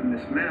you'll see from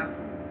this map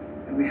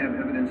that we have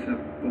evidence of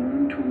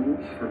bone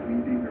tools for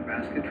weaving or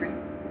basketry.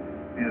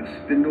 We have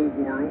spindle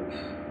whorls,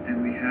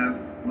 and we have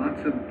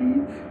lots of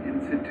beads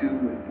in situ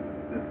with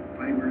the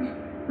fibers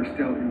were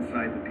still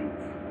inside the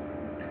beads.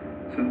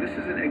 So this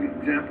is an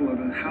example of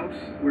a house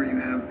where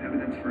you have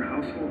evidence for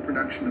household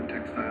production of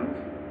textiles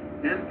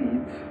and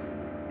beads,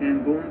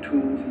 and bone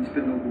tools and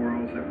spindle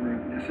whorls that were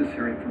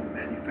necessary for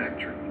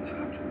manufacturing these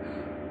objects.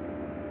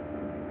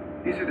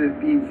 These are the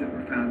beads that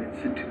were found in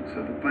situ.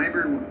 So the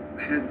fiber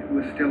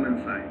was still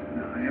inside.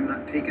 Now, I have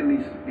not taken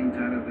these beads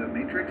out of the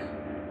matrix.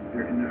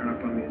 They're in the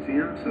Harappa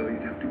Museum, so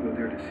you'd have to go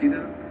there to see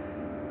them.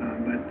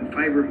 But the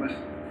fiber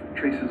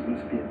traces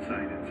must be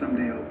inside, and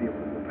someday I'll be able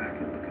to go back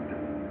and look at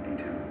them in more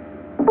detail.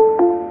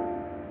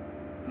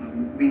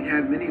 We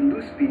had many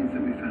loose beads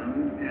that we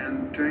found,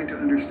 and trying to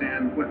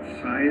understand what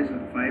size of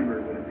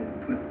fiber would have been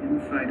put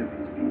inside of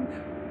these beads,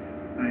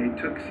 I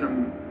took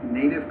some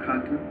native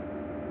cotton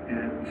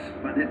and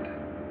spun it.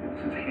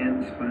 This is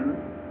hand spun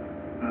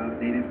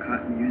native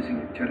cotton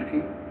using a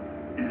charki,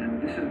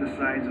 and this is the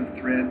size of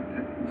thread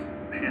that is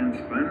hand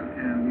spun,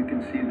 and you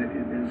can see that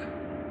it is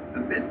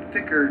a bit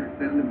thicker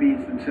than the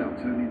beads themselves,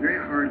 so it would be very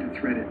hard to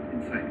thread it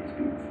inside these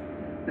beads.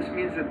 This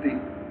means that the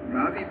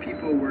Ravi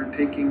people were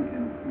taking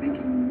and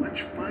making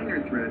much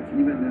finer threads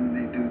even than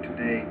they do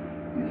today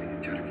using a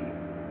charki.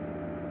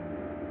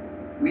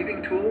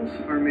 Weaving tools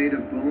are made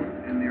of bone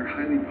and they're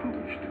highly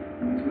polished.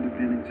 And these would have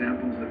been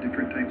examples of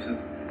different types of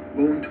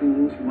bone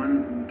tools,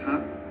 one on the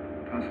top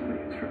possibly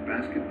used for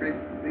basket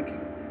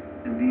making,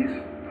 and these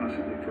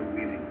possibly for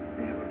weaving.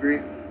 They have a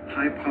very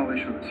high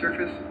polish on the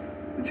surface,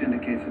 which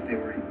indicates that they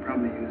were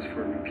probably used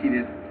for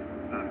repeated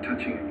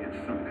touching against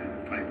some kind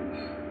of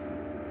fibers.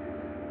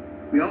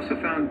 We also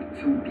found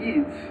some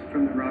beads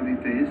from the Ravi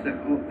phase that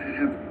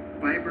have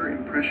fiber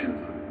impressions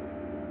on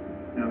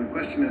them. Now the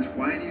question is,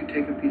 why do you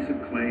take a piece of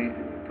clay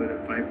and you put a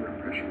fiber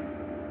impression?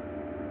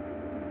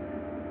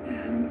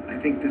 And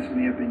I think this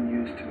may have been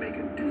used to make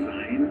a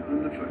design on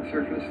the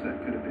surface that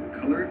could have been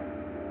colored,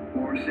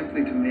 or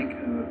simply to make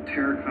a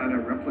terracotta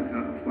replica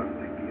of what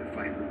might be a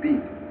fiber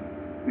bead.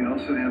 We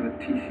also have a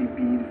TC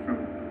bead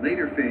from a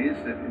later phase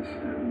that is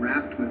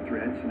wrapped with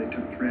thread, so they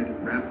took thread and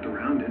wrapped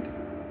around it,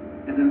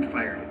 and then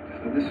fired it.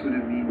 So this would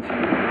have means some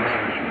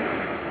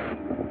special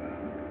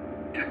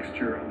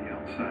texture on the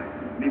outside.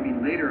 Maybe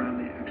later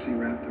on they actually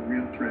wrapped the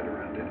real thread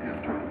around it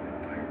after it had been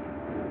fired.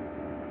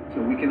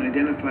 So we can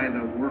identify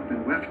the warp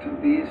and weft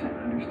of these and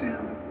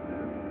understand the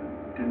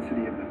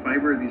density of the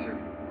fiber. These are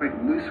quite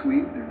loose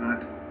weave. They're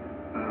not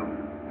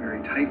very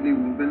tightly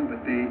woven,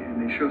 but they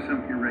show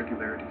some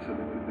irregularity, so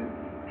they would have been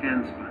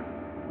hand spun.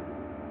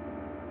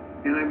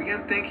 And I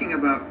began thinking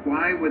about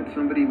why would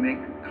somebody make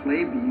a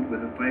clay bead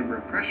with a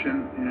fiber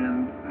impression,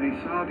 and I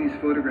saw these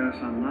photographs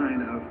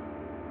online of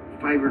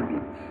fiber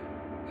beads.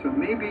 So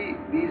maybe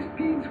these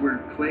beads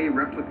were clay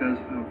replicas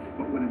of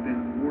what would have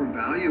been more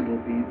valuable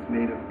beads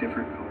made of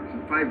different colors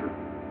of fiber.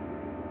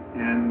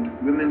 And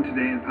women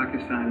today in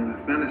Pakistan and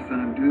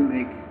Afghanistan do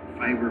make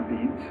fiber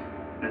beads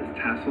as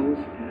tassels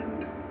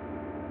and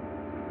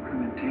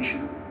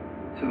ornamentation.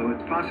 So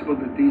it's possible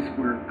that these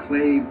were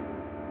clay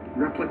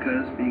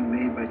replicas being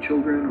made by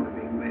children or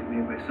being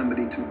made by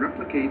somebody to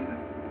replicate a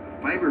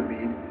fiber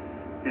bead,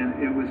 and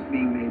it was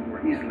being made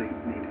more easily,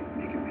 make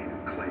it made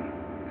of clay.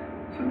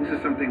 So this is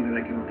something that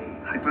I can only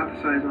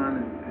hypothesize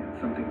on, and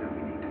something that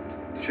we need to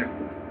check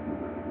with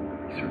more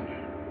research.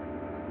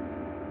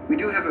 We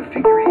do have a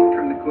figurine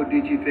from the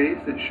Kodiji phase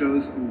that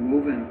shows a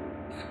woven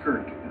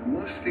skirt.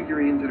 Now, most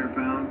figurines that are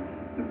found,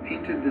 the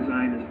painted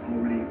design is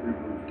already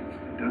removed.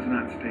 It does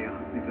not stay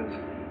on because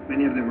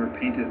many of them were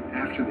painted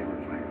after they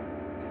were fired.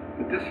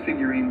 But this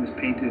figurine was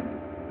painted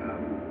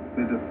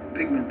with a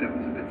pigment that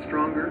was a bit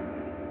stronger,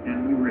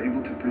 and we were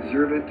able to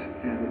preserve it,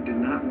 and it did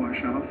not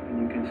wash off,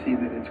 and you can see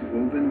that it's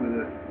woven with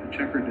a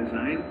checkered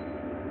design.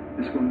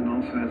 This woman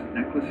also has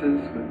necklaces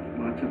with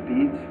lots of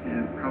beads,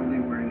 and probably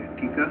wearing a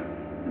tika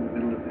in the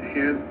middle of the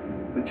head,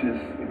 which is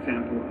an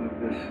example of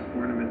this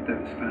ornament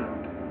that is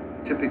found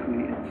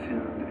typically in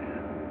Sindh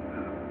and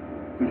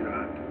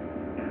Gujarat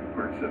and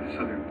parts of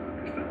southern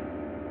Pakistan.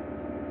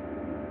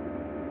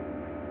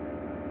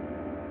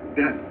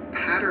 That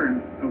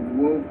pattern of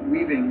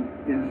weaving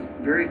is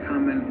very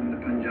common in the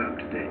Punjab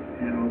today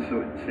and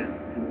also in Sindh,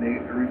 and they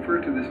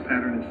refer to this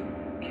pattern as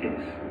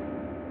case.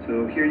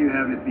 So here you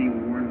have it being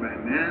worn by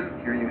a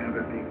man, here you have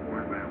it being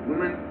worn by a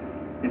woman.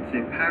 It's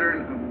a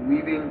pattern of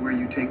weaving where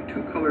you take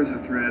two colors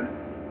of thread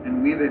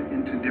and weave it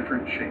into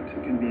different shapes.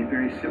 It can be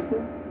very simple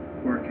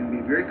or it can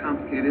be very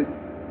complicated,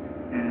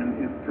 and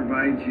it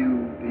provides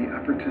you the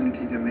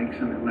opportunity to make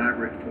some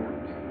elaborate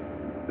forms.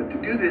 But to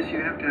do this,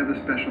 you have to have a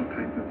special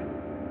type of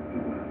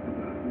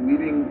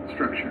weaving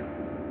structure.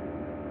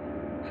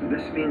 So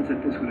this means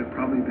that this would have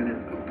probably been an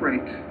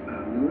upright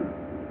loom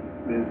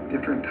with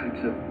different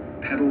types of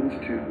pedals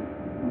to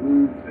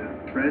move the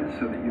threads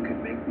so that you could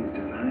make these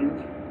designs.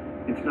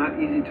 It's not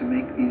easy to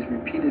make these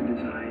repeated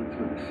designs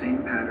with the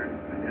same pattern,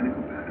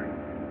 identical pattern,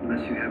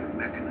 unless you have a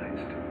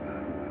mechanized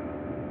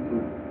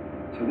loom.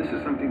 So this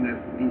is something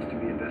that needs to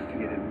be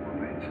investigated more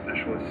by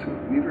specialists who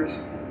are weavers,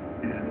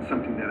 and it's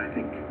something that I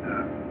think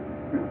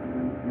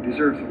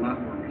deserves a lot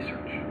more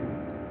research.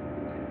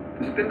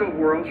 The spindle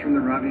whorls from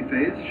the Ravi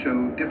phase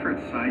show different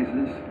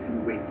sizes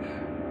and weights,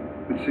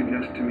 which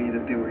suggests to me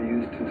that they were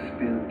used to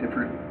spin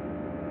different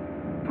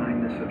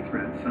fineness of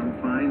thread. Some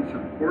fine,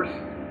 some coarse,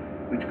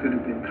 which could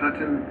have been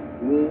cotton,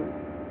 wool,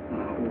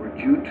 or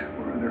jute,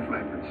 or other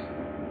fibers.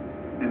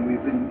 And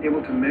we've been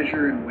able to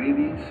measure and weigh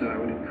these, so I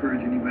would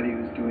encourage anybody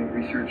who's doing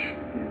research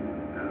in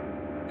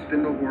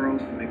spindle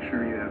whorls to make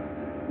sure you have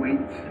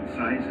weights and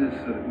sizes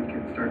so that we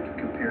can start to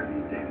compare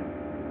these data.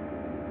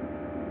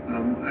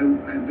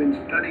 I've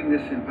been studying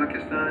this in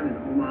Pakistan and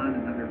Oman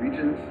and other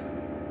regions.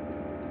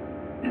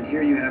 And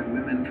here you have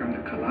women from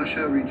the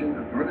Kalasha region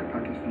of northern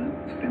Pakistan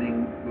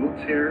spinning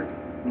goat's hair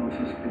and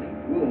also spinning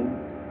wool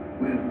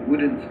with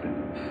wooden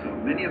spindles. So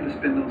many of the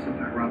spindles that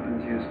the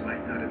Harappans used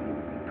might not have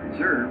even been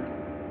preserved.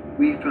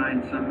 We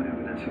find some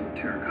evidence of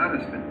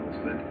terracotta spindles,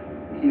 but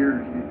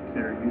here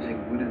they're using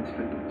wooden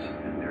spindles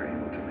and they're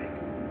able to make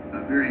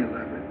very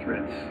elaborate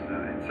threads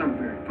and some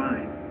very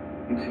fine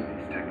using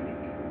this technique.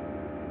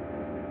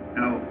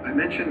 Now, I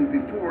mentioned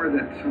before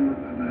that some of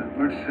the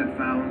artists had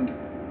found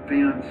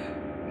faience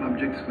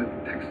objects with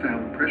textile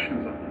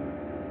impressions on them.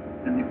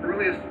 And the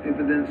earliest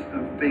evidence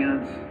of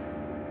faience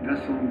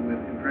vessel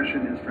with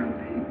impression is from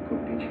the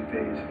Kotdiji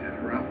phase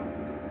at Harappa.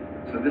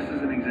 So this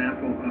is an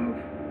example of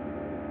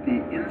the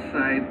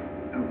inside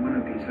of one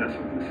of these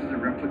vessels. This is a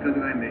replica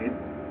that I made.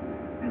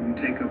 And you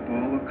take a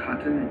ball of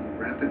cotton and you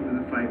wrap it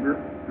with a fiber,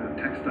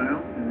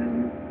 textile, and then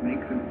you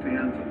make the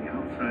faience on the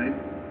outside.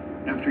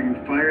 After you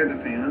fire the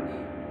faience,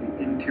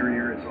 the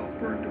interior is all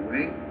burned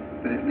away,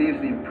 but it leaves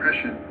the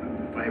impression of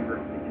the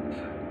fiber on the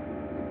inside.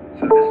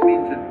 So this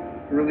means that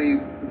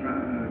early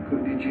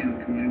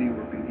Kotdijian community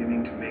were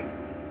beginning to make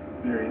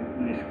very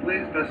nice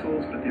glazed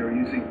vessels, but they were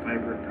using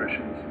fiber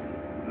impressions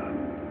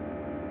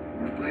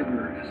or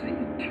fiber as the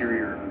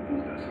interior of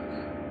these vessels.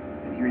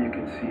 And here you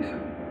can see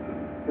some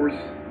coarse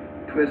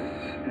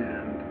twists,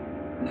 and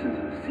this is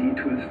a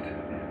Z twist,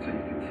 and so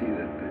you can see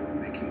that they were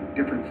making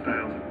different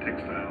styles of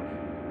textiles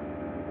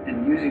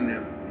and using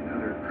them in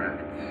other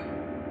crafts.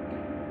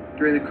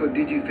 During the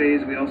Kotdiji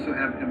phase, we also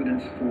have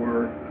evidence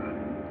for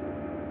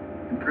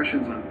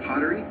impressions on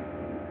pottery,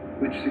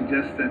 which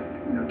suggests that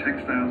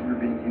textiles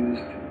were being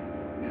used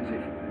as a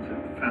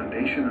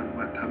foundation on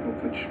what top of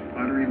which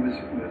pottery was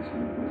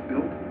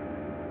built.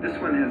 This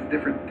one has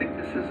different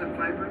thicknesses of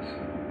fibers,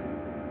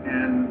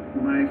 and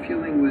my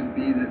feeling would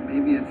be that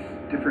maybe it's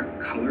different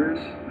colors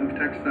of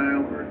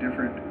textile or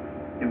different.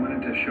 They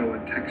wanted to show a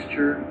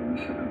texture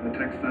of the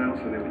textile,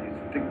 so they would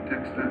use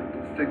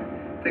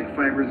thick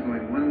fibers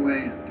going one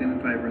way and thin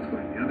fibers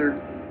going the other,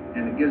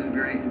 and it gives a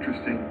very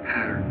interesting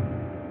pattern.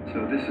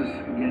 So this is,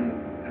 again,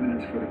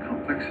 evidence for the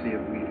complexity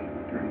of weaving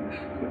during this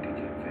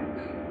Kotdijian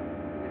phase.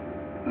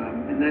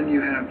 And then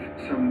you have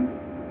some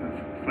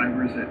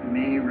fibers that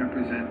may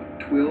represent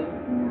twill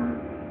or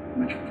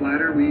much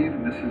flatter weave,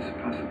 and this is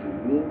possibly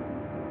wool.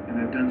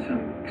 And I've done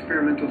some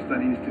experimental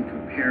studies to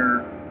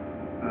compare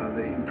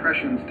the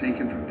impressions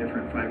taken from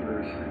different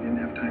fibers. I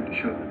didn't have time to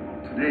show them all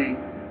today,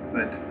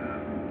 but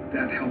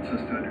that helps us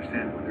to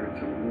understand whether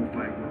it's a wool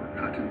fiber or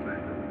cotton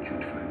fiber or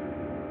jute fiber.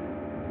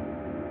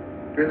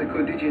 During the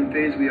Kotdijian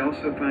phase, we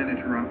also find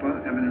at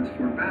Harappa evidence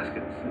for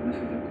baskets, and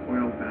this is a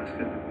coiled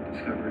basket that we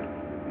discovered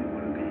in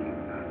one of the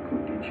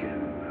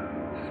Kotdijian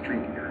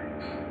street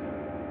areas.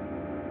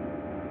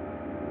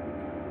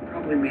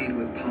 Probably made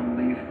with palm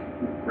leaf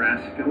with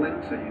grass filling,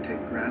 so you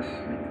take grass,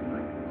 make it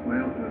like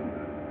coil,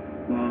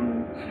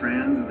 long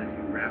strands, and then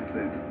you wrap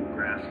the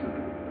grass with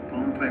the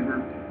palm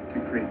fiber to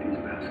create these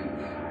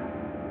baskets.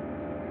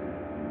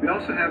 We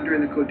also have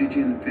during the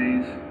Kotdijian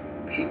phase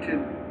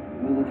painted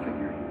wool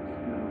figurines.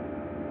 Now,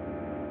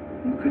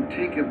 you could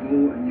take a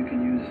wool and you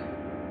can use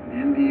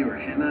mehndi or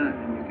henna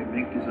and you can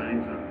make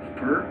designs on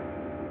fur,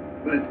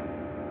 but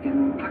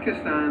in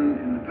Pakistan,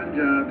 in the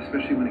Punjab,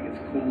 especially when it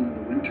gets cold in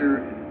the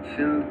winter, and in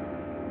Sindh,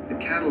 the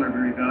cattle are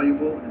very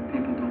valuable and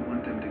people don't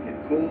want them to get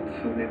cold,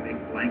 so they make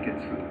blankets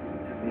for them.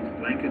 And these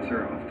blankets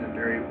are often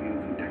very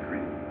beautifully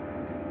decorated.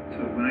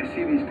 So when I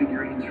see these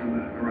figurines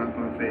from the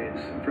Harappa phase,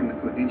 from the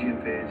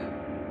Kotdijian phase,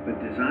 with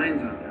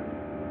designs on them,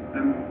 I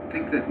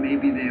think that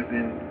maybe they have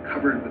been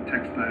covered with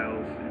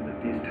textiles and that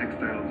these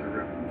textiles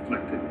are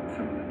reflected in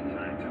some of the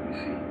designs that we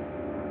see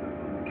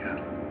on the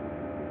cattle.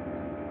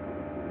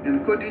 And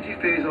the Kotdiji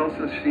phase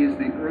also sees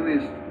the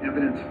earliest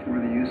evidence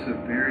for the use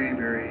of very,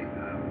 very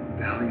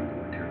valuable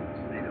materials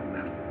made of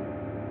metal.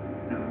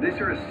 Now, these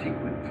are a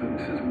sequence, so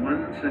this is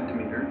 1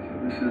 centimeter, so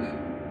this is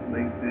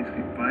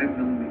basically 5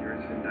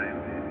 millimeters in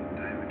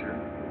diameter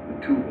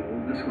with 2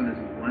 holes. This one is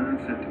 1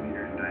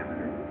 centimeter in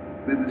diameter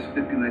with a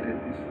stipulated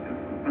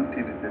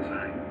punctated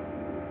design.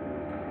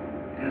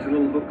 It has a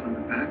little hook on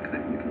the back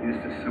that you can use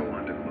to sew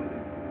onto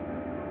clothing.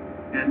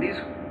 And these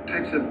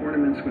types of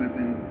ornaments would have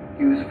been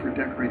used for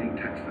decorating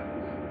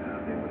textiles.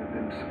 They would have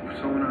been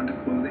sewn onto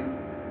clothing.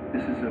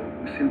 This is a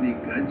Sindhi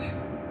gudge,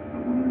 a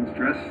woman's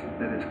dress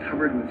that is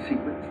covered with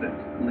sequins that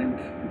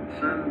glint in the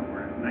sun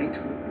or at night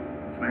with the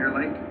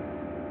firelight.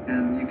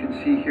 And you can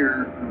see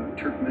here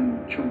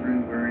Turkmen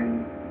children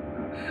wearing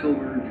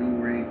silver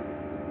jewelry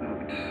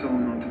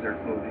sewn onto their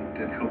clothing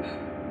that helps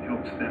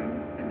them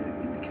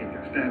indicate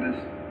their status,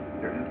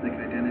 their ethnic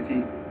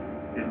identity.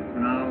 And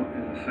Kunal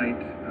is a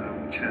site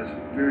which has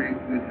very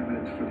good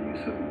evidence for the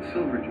use of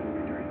silver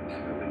jewelry during this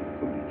early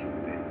Kognichi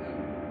phase.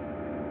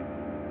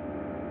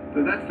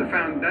 So that's the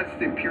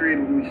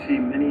period when we see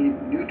many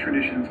new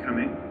traditions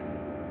coming,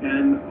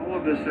 and all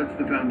of this sets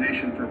the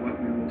foundation for what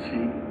we will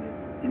see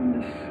in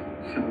this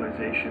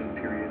civilization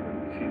period when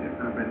we see the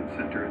urban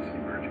centers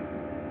emerging.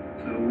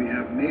 So we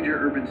have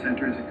major urban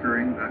centers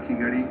occurring: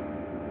 Rakhigarhi,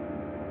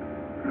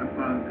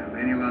 Harappa,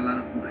 Meriwala,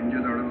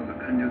 Mohenjo-daro,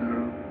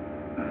 Lakhanjo-daro,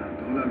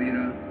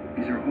 Dholavira.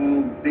 These are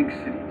all big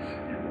cities,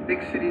 and the big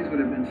cities would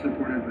have been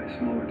supported by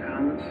smaller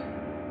towns,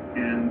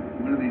 and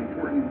one of the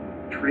important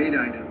trade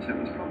items that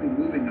was probably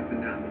moving up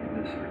and down the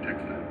Indus are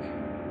textiles.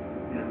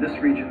 And this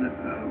region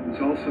was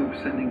also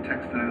sending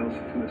textiles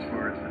to as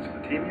far as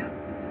Mesopotamia,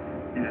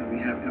 and we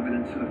have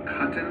evidence of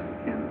cotton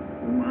in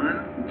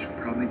Oman, which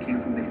probably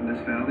came from the Indus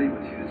Valley,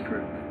 was used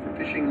for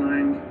fishing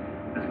lines,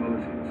 as well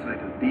as inside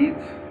of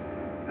beads.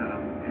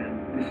 And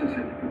this is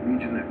a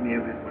region that may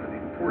have been one of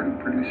the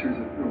important producers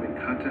of early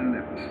cotton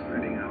that was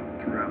spreading out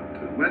throughout to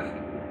the west,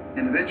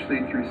 and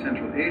eventually through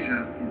Central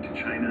Asia into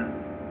China,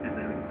 and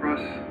then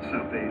across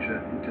South Asia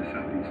into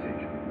Southeast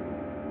Asia.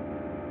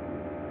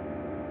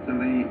 So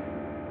the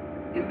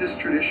Indus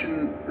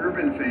Tradition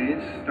urban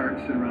phase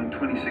starts at around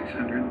 2600,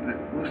 but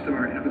most of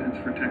our evidence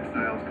for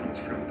textiles comes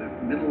from the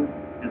middle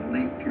and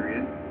late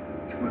period,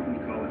 to what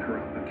we call it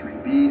Harappa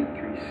 3B and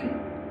 3C.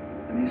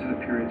 And these are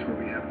the periods where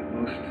we have the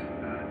most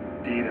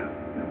data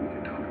that we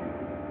can talk about.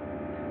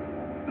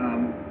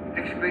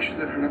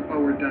 Excavations at Harappa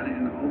were done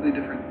in all the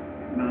different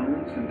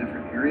mounds and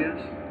different areas,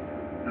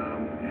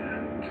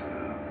 and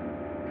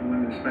I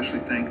want to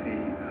especially thank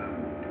the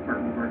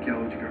Department of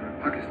Archaeology government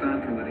of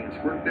Pakistan for letting us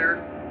work there.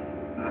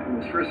 It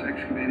was first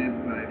excavated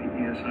by the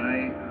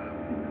ASI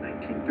in the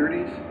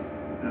 1930s.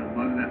 A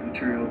lot of that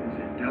material is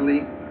in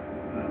Delhi,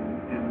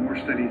 and more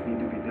studies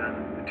need to be done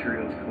on the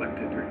materials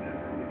collected during that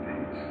early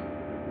phase.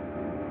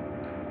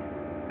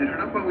 At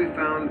Harappa, we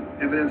found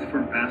evidence for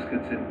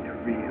baskets in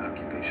every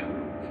occupation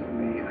level. So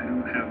I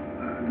don't have,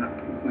 I'm not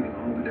including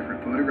all the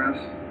different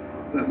photographs,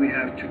 but we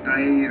have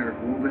chutai, or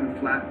woven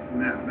flat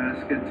mat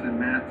baskets and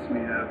mats. We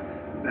have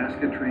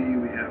basketry.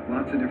 We have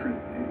lots of different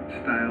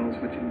styles,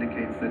 which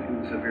indicates that it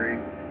was a very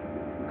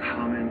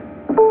common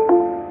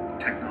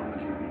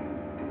technology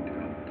being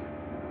developed.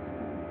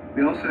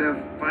 We also have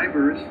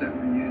fibers that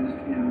were used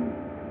in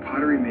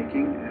pottery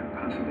making and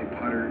possibly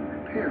pottery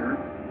repair,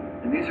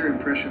 and these are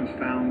impressions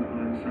found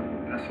on some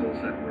vessels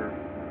that were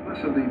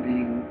possibly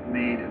being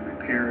made and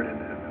repaired, and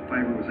the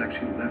fiber was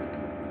actually left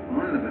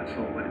on the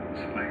vessel when it was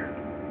fired.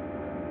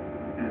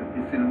 And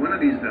it's in one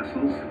of these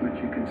vessels which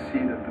you can see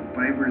that the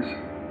fibers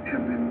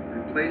have been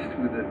replaced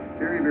with a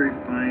very, very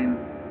fine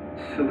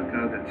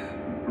silica that's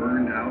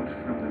burned out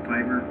from the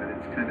fiber, but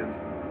it's kind of,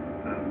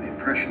 the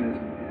impression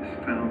is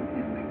found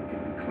in the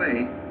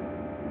clay.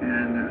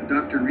 And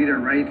Dr. Rita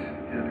Wright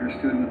and her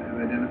student have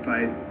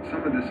identified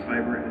some of this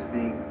fiber as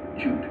being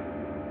jute.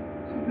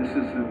 So this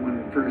is one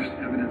of the first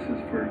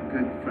evidences for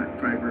good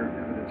fiber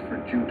evidence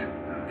for jute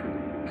from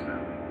the Indus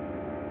Valley.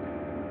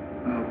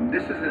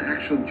 This is an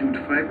actual jute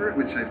fiber,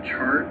 which I've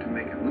charred to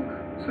make it look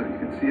so you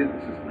can see it.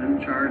 This is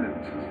uncharred, and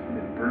this has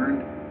been burned.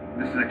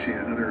 This is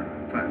actually another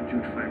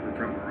jute fiber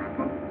from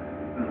Harappa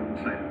on the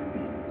side of the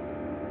beam.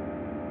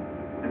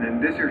 And then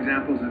these are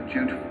examples of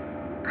jute,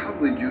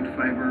 probably jute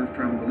fiber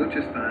from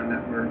Baluchistan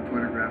that were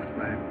photographed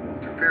by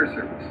Walter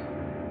Fairservice.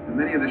 And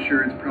many of the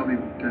shirts probably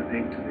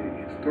date to the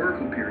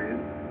historical period,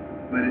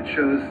 but it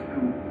shows a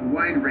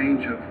wide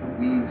range of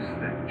weaves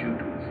that jute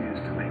was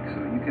used to make. So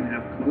you can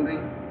have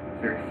clothing,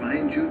 very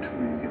fine jute,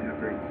 or you can have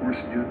very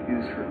coarse jute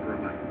used for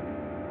burlap.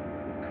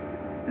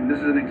 And this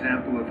is an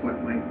example of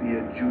what might be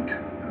a jute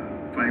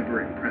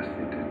fiber impressed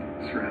into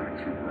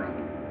ceramics from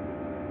Harappa.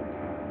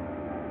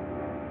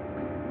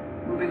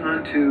 Moving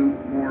on to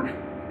more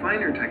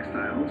finer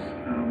textiles,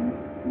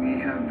 we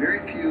have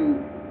very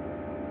few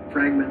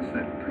fragments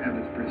that have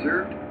this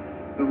preserved,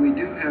 but we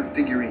do have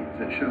figurines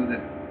that show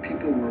that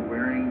people were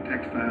wearing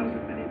textiles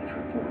in many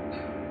different forms.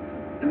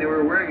 And they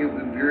were wearing it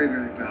with very,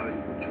 very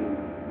valuable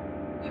jewelry.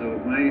 So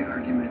my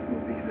argument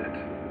will be that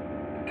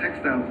the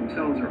textiles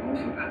themselves are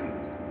also valuable.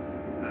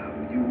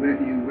 You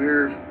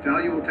wear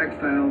valuable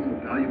textiles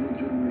with valuable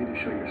jewelry to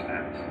show your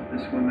status.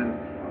 This woman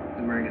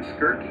is wearing a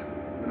skirt,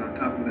 but on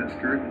top of that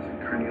skirt is a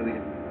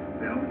carnelian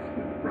belt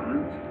with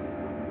bronze.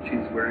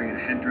 She's wearing a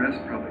headdress,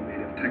 probably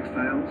made of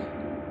textiles,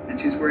 and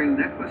she's wearing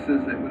necklaces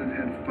that would have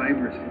had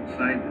fibers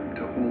inside them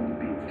to hold the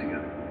beads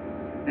together,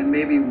 and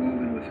maybe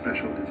woven with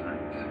special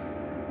designs.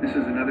 This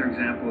is another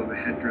example of a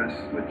headdress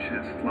which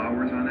has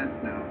flowers on it.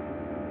 Now,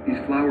 these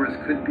flowers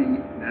could be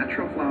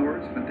natural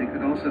flowers, but they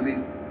could also be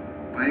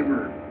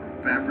fiber or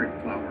fabric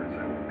flowers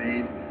that were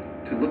made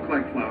to look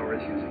like flowers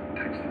using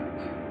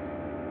textiles.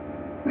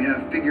 We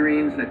have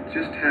figurines that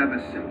just have a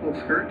simple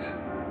skirt,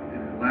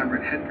 an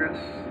elaborate headdress,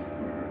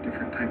 or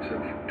different types of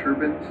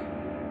turbans.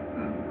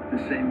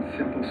 The same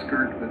simple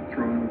skirt but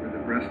thrown over the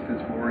breast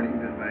is worn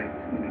even by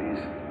communities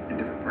in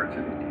different parts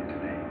of India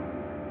today.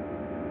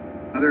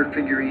 Other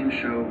figurines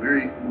show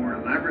very more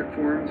elaborate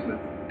forms with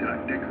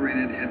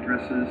decorated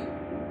headdresses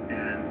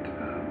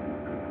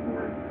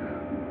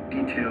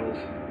details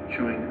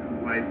showing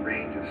a wide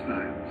range of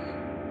styles.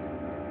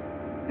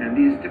 And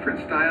these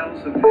different styles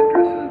of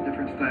headdresses,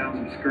 different styles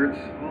of skirts,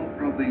 all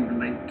probably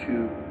relate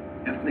to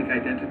ethnic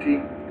identity.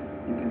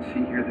 You can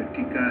see here that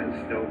tika is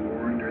still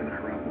worn during the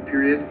Harappa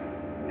period,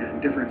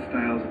 and different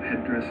styles of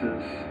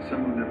headdresses,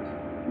 some of them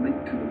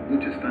linked to the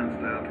Baluchistan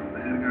style from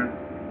Mahadgar,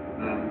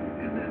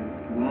 and then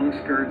long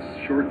skirts,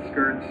 short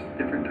skirts,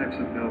 different types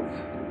of belts,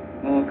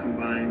 all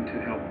combined to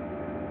help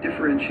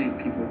differentiate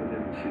people within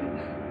the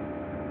cities.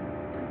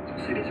 So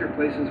cities are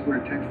places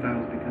where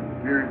textiles become a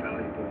very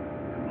valuable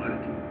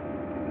commodity,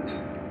 because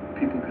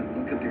people can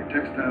look at their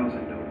textiles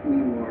and know who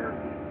you are,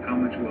 how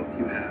much wealth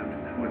you have,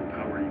 and what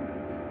power you have.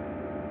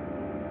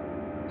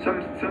 Some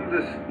of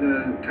the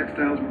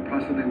textiles were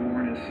possibly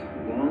worn as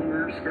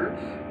longer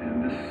skirts,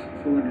 and this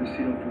cylinder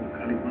seal from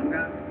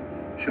Kalibanga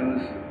shows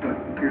what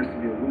appears to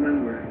be a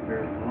woman wearing a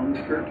very long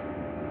skirt.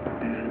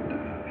 And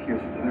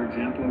here's another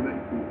example of it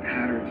with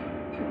patterns.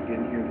 So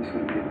again, here this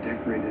would be a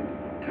decorated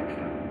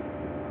textile.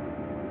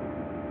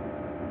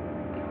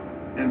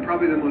 And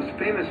probably the most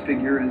famous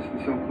figure is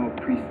the so-called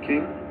priest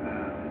king.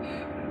 As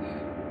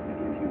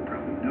many of you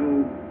probably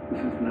know,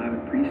 this is not a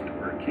priest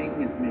or a king.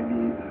 It may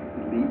be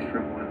an elite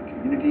from one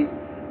community,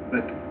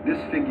 but this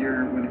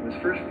figure, when it was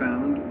first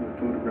found, the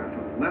photograph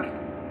on the left,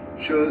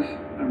 shows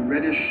a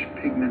reddish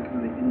pigment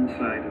on the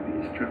inside of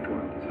these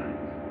trefoil designs.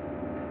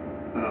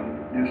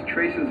 There's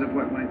traces of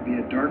what might be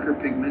a darker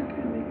pigment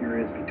in the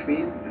areas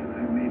between, and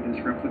I made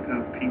this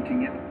replica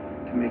painting it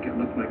to make it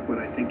look like what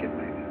I think it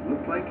might have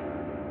looked like,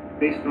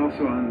 based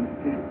also on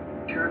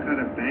a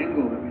terracotta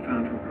bangle that we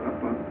found from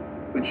Harappa,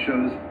 which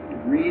shows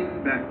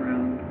green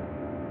background,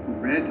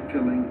 red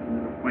filling, and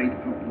then a white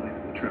outline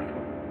of the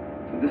trefoil.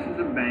 So this is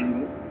a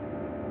bangle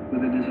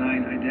with a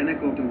design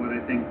identical to what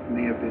I think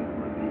may have been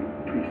on the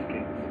priest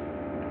king's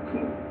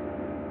cloak.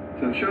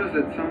 So it shows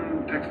that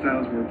some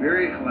textiles were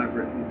very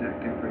elaborately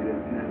decorated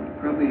and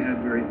probably had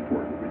very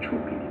important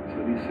ritual meaning.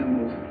 So these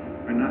symbols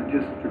are not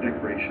just for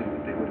decoration,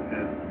 but they would have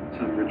had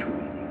some ritual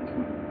meaning as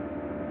well.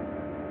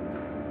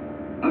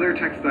 Other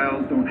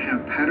textiles don't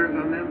have patterns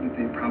on them, but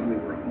they probably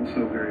were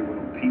also very well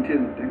painted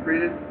and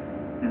decorated.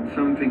 And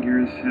some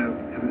figures have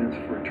evidence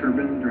for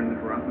turbans during the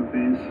Harappa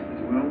phase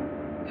as well.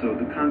 So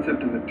the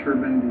concept of a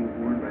turban being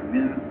worn by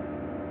men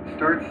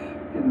starts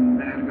in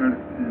Mahadgar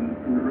in an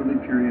early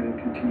period and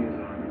continues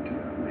on into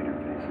the later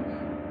phases.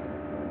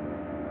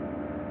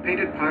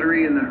 Painted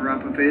pottery in the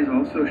Harappa phase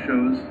also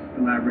shows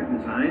elaborate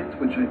designs,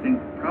 which I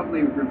think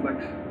probably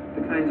reflects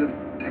the kinds of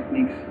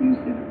techniques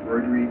used in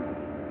embroidery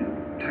and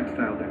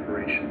textile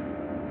decoration.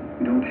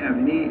 We don't have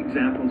any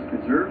examples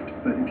preserved,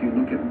 but if you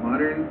look at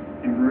modern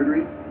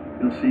embroidery,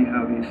 you'll see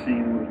how these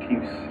same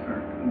motifs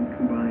are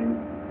combined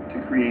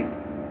to create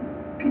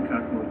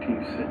peacock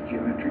motifs and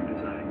geometric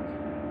designs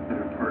that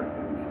are part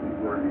of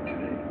embroidery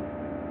today.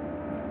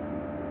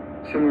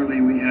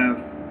 Similarly, we have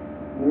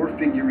more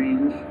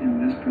figurines in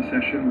this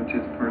procession, which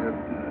is part of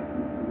a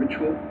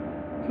ritual.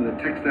 So the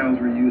textiles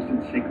were used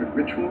in sacred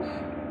rituals.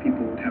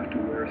 People would have to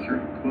wear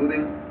certain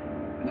clothing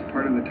as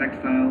part of the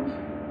textiles.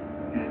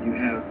 And you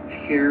have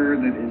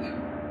hair that is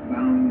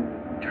bound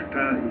in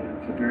chakta.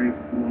 It's a very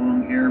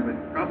long hair, but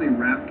probably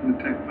wrapped with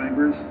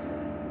fibers.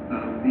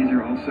 These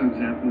are also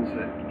examples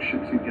that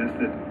should suggest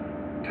that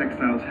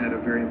textiles had a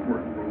very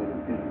important role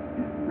in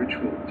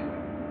ritual as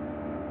well.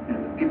 And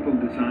the people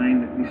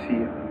design that we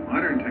see on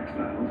modern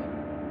textiles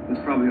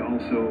was probably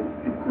also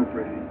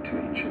incorporated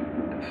into ancient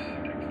Indus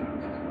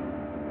textiles as well.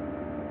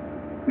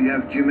 We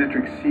have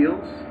geometric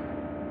seals.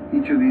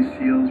 Each of these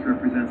seals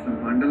represents a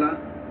mandala,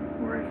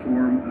 or a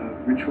form of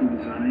ritual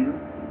design.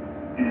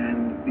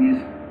 And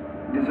these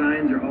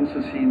designs are also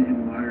seen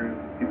in modern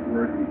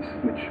embroideries,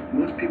 which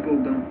most people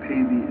don't pay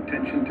the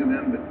attention to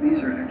them, but these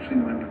are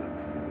actually mandalas.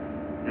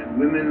 And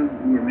women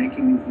who are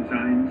making these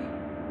designs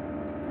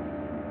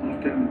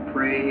often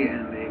pray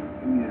and they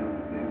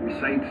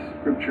recite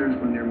scriptures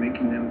when they're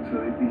making them so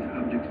that these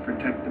objects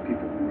protect the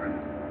people who wear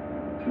them.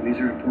 So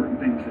these are important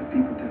things that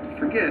people tend to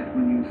forget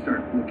when you start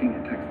looking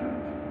at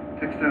textiles.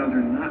 Textiles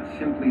are not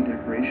simply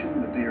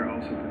decoration, but they are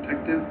also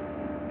protective,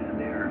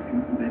 and they are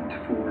meant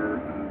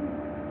for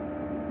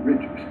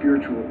rich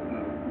spiritual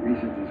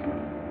reasons as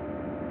well.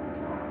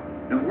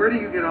 Now, where do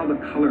you get all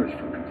the colors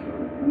from? So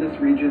in this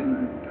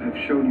region, I've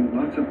shown you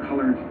lots of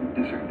colors of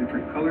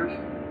different colors,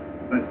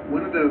 but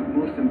one of the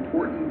most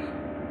important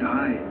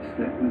dyes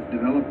that was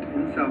developed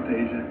in South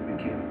Asia and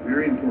became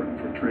very important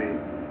for trade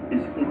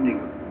is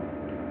indigo,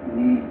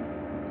 neem.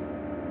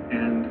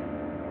 And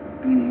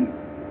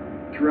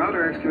throughout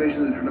our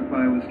excavations at Harappa,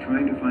 I was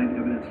trying to find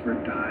evidence for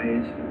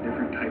dyes and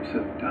different types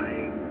of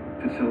dyeing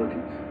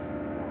facilities.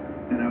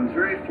 And I was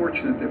very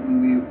fortunate that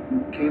when we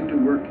came to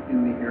work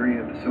in the area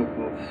of the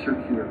so-called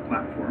circular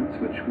platforms,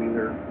 which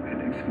Wheeler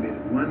had excavated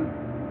one,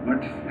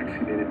 Lutz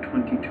excavated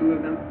 22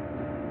 of them,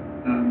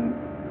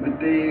 but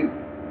the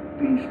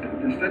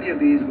study of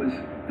these was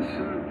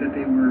assumed that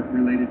they were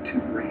related to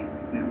grain.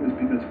 And it was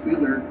because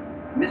Wheeler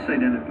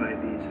misidentified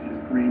these as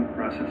grain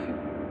processing.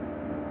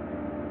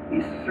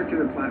 These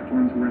circular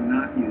platforms were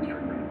not used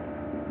for grain.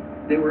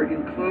 They were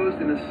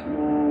enclosed in a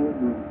small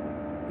room,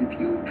 if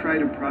you try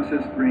to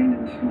process grain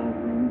in a small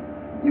room,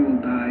 you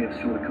will die of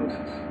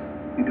silicosis.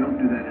 You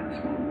don't do that in a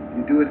small room.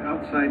 You do it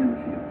outside in the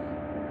fields.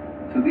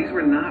 So these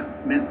were not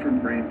meant for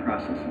grain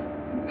processing.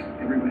 Just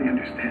everybody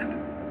understand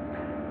it.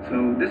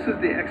 So this is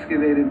the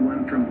excavated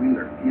one from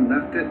Wheeler. He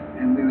left it,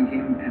 and we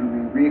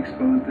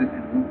re-exposed it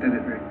and looked at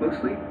it very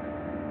closely.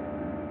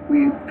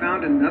 We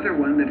found another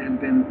one that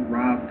had been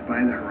robbed by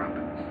the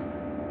Harappans.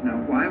 Now,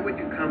 why would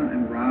you come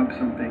and rob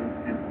something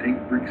and take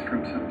bricks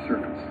from some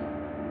surface?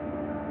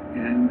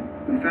 And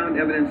we found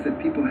evidence that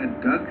people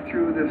had dug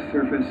through the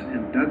surface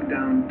and dug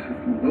down to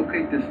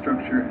locate this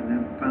structure and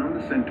then found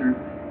the center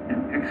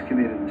and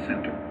excavated the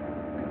center.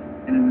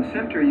 And in the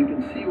center, you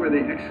can see where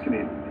they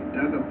excavated. They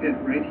dug a pit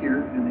right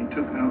here and they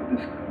took out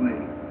this clay.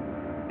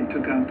 They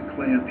took out the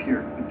clay up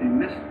here, but they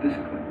missed this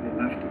clay. They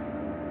left it.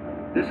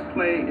 This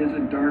clay is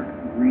a dark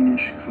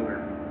greenish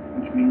color,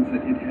 which means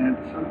that it had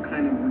some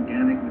kind of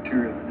organic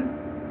material in it.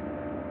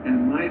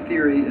 And my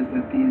theory is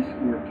that these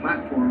were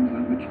platforms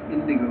on which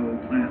indigo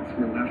plants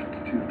were left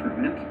to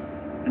ferment,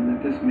 and that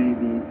this may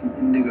be an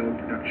indigo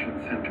production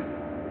center.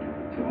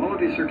 So all of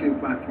these circular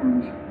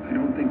platforms, I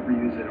don't think were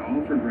used at all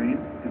for grain.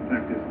 In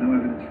fact, there's no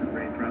evidence for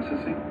grain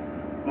processing.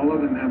 All of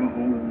them have a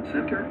hole in the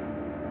center,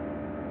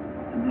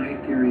 and my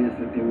theory is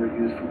that they were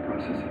used for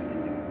processing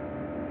indigo.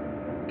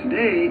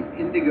 Today,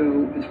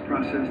 indigo is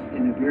processed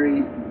in a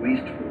very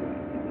wasteful way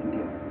in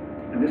India,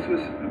 and this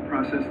was a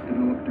process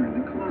developed during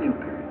the colonial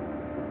period.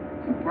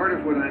 So part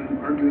of what I'm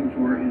arguing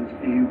for is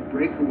a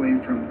breakaway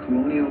from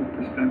colonial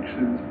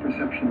perceptions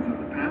of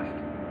the past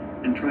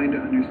and trying to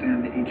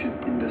understand the ancient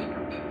Indus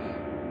process.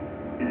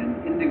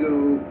 And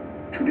indigo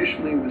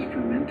traditionally was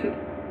fermented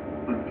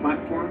on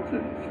platforms,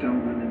 that is still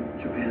done in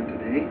Japan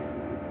today.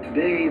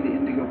 Today, the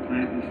indigo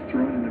plant is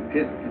thrown in a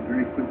pit and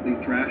very quickly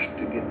thrashed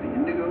to get the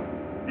indigo,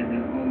 and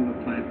then all of the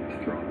plant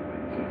is thrown away.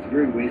 So it's a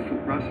very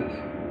wasteful process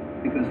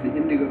because the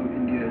indigo of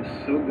India is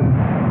so good,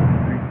 you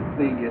can very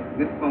quickly get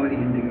good quality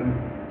indigo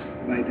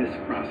by this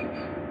process.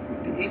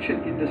 The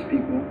ancient Indus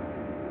people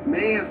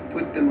may have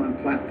put them on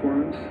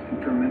platforms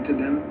and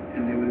fermented them,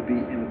 and they would be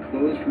in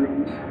closed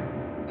rooms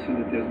so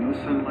that there's no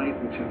sunlight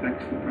which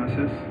affects the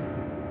process,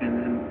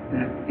 and then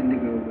that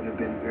indigo would have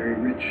been very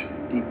rich,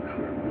 deep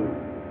colored blue.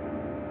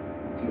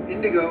 So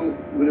indigo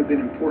would have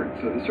been important.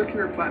 So the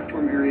circular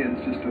platform area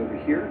is just over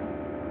here,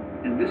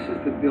 and this is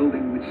the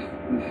building which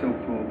was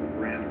so-called the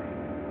granary.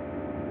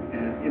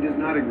 And it is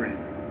not a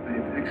granary.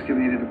 I've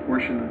excavated a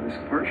portion of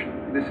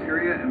this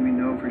area, and we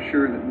know for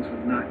sure that this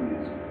was not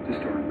used to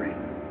store grain.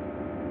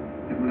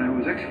 And when I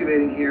was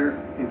excavating here,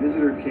 a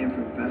visitor came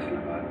from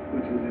Vasanabad,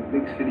 which is a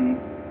big city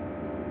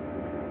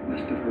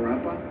west of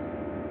Harappa,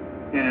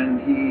 and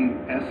he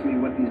asked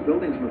me what these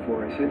buildings were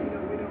for. I said,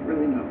 we don't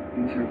really know.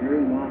 These are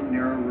very long,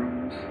 narrow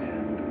rooms,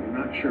 and we're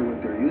not sure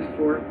what they're used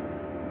for.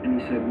 And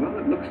he said, well,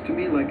 it looks to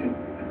me like a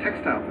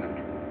textile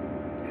factory.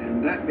 And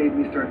that made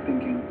me start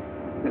thinking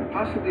that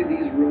possibly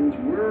these rooms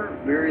were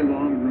very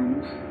long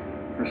rooms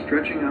for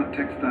stretching out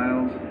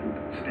textiles and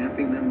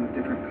stamping them with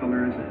different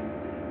colors and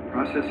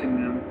processing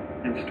them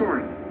and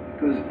storing them.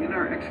 Because in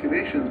our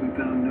excavations, we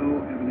found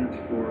no evidence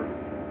for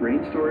grain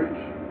storage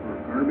or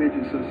garbage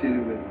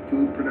associated with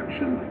food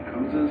production like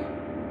houses.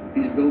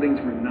 These buildings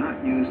were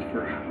not used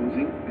for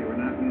housing. They were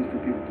not used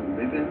for people to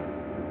live in.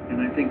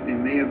 And I think they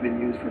may have been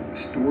used for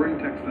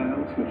storing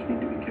textiles, which need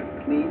to be kept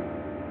clean,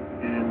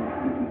 and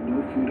no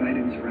food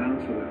items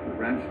around so that the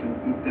rats don't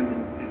eat them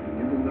and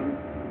nibble them.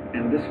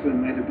 And this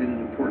one might have been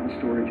an important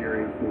storage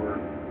area for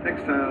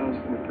textiles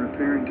or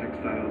preparing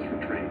textiles for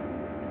trade.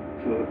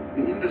 So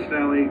the Indus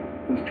Valley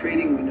was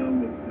trading, we know,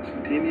 with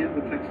Mesopotamia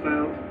with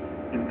textiles,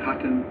 and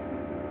cotton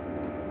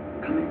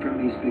coming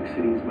from these big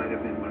cities might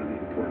have been one of the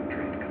important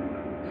trade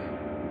commodities.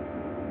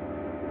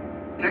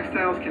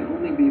 Textiles can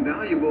only be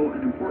valuable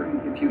and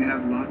important if you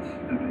have lots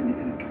of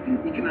an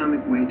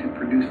economic way to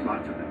produce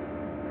lots of them.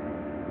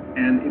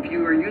 And if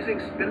you are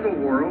using spindle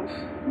whorls,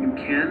 you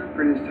can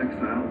produce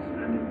textiles.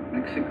 And in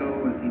Mexico,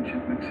 in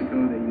ancient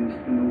Mexico, they used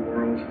spindle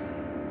whorls,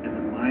 and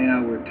the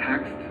Maya were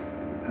taxed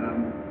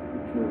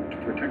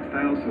for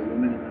textiles. So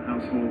women in the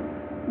household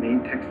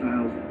made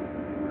textiles, and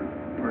they were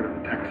part of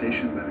the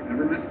taxation by the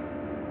government.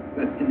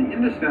 But in the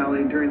Indus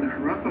Valley, during the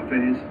Harappa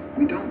phase,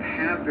 we don't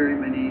have very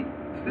many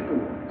spindle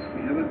whorls.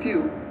 We have a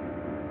few,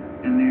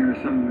 and they are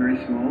some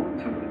very small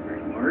and some of them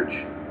very large.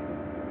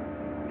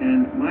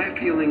 And my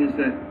feeling is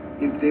that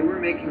if they were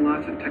making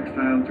lots of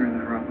textiles during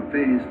the Harappa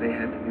phase, they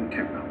had the new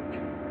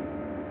technology.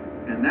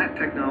 And that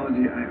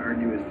technology, I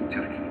argue, is the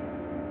charki.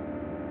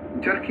 The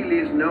charki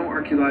leaves no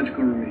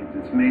archaeological remains.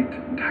 It's made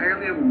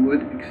entirely of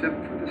wood, except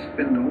for the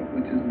spindle,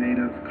 which is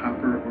made of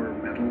copper or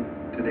metal.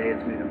 Today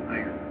it's made of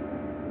iron.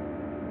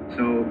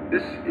 So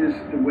this is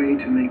a way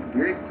to make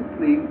very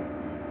quickly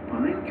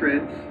fine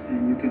threads,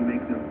 and you can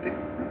make them thick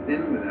or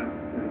thin without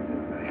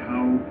by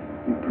how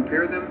you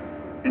prepare them.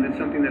 And it's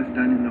something that's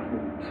done in the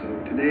home. So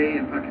today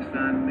in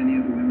Pakistan, many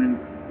of the women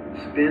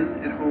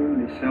spin at home.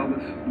 They sell the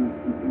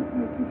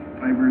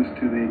fibers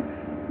to the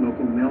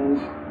local mills,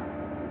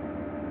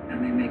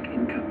 and they make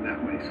income that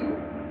way. So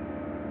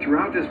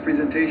throughout this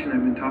presentation,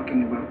 I've been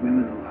talking about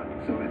women a lot.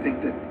 So I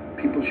think that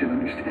people should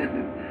understand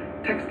that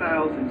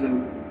textiles is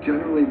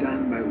generally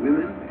done by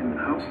women in the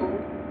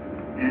household,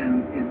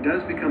 and it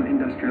does become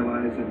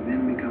industrialized and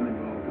men become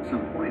involved at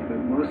some point, but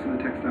most of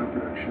the textile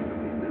production of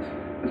the Indus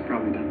was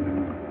probably done by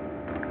women.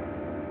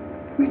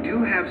 We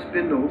do have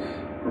spindles,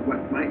 or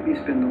what might be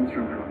spindles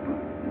from Harappa,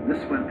 and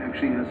this one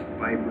actually has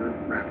fiber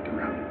wrapped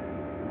around it.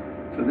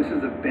 So this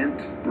is a bent,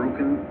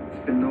 broken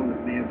spindle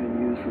that may have been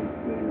used for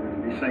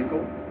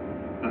recycle.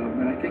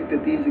 But I think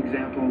that these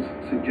examples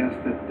suggest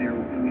that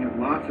and we have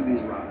lots of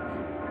these rods.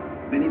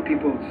 Many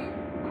people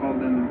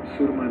called them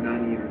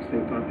surmadani, or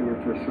they thought they were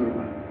for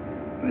surma,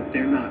 but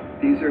they're not.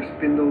 These are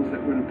spindles that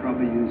would have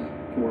probably used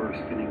for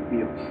spinning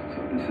wheels. So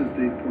this is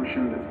the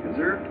portion that's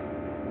preserved,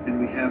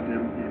 and we have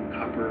them in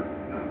copper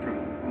from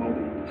all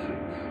the Indus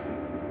sites.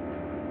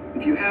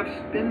 If you have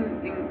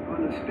spinning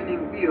on a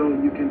spinning wheel,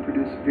 you can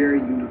produce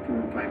very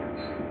uniform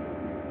fibers.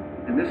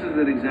 And this is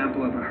an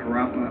example of a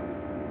Harappa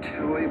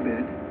toy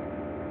bed.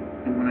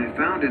 And when I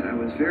found it, I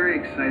was very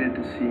excited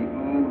to see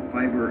all the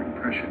fiber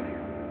impression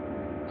here.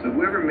 So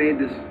whoever made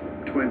this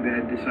toy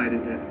bed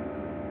decided that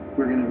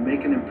we're going to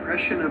make an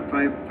impression of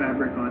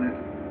fabric on it,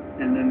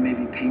 and then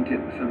maybe paint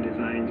it with some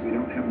designs. We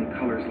don't have any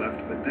colors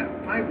left, but that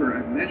fiber,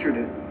 I've measured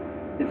it,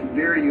 it's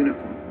very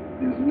uniform.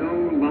 There's no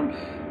lumps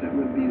that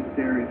would be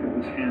there if it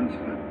was hand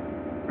spun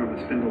from a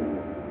spindle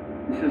wool.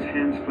 This is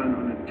hand spun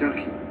on a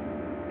jarki,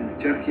 and a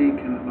jarki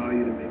can allow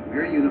you to make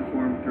very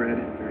uniform thread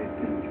and very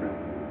thin thread.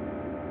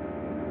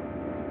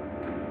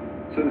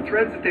 So the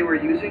threads that they were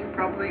using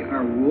probably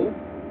are wool,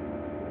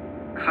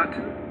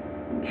 cotton,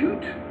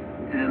 jute,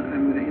 and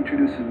I'm going to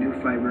introduce a new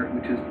fiber,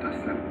 which is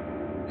tasar,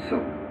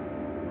 silk.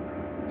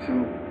 So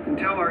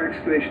until our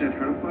excavation at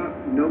Harappa,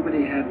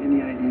 nobody had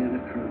any idea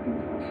that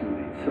Harappans also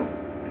made silk.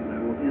 And I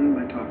will end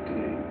my talk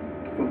today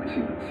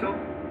focusing on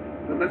silk,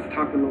 but let's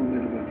talk a little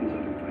bit about these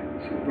other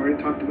fibers. So we've already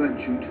talked about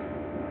jute,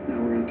 now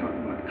we're going to talk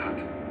about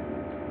cotton.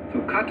 So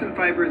cotton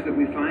fibers that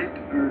we find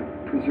are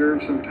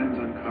preserved sometimes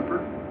on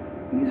copper.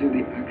 These are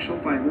the actual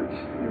fibers.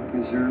 They're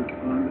preserved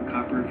on the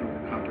copper from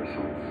the copper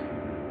salts.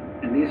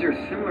 And these are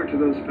similar to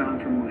those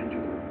found from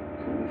Mohenjo-daro.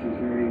 So this is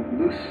very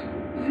loose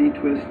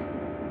Z-twist,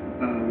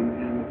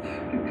 and it's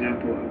an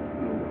example of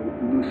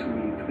a loose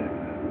weave that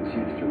was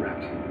used to wrap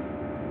something.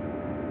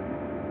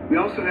 We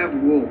also have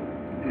wool,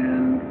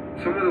 and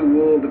some of the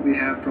wool that we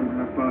have from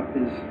Harappa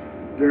is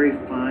very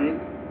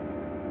fine.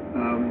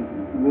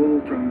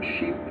 Wool from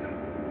sheep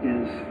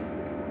is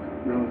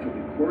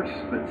relatively coarse,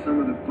 but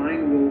some of the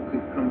fine wool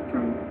could come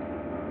from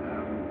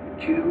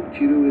chiru.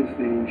 Chiru is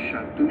the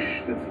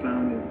shatush that's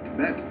found in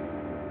Tibet.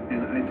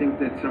 And I think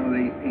that some of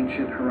the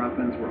ancient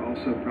Harappans were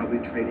also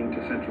probably trading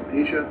to Central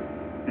Asia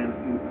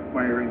and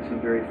acquiring some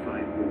very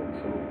fine wool.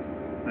 So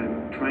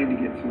I'm trying to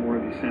get some more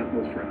of these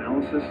samples for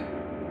analysis.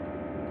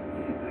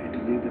 I had to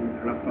leave them in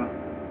Harappa,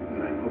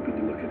 but I'm hoping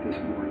to look at this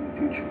more in the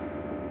future.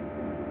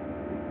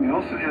 We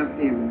also have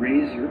a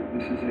razor.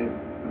 This is a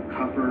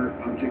copper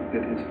object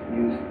that is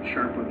used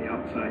sharp on the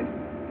outside.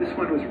 This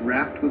one was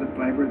wrapped with a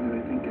fiber that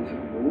I think is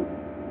a wool.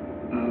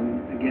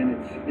 Again,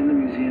 it's in the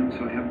museum,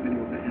 so I haven't been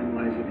able to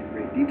analyze it in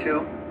great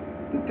detail.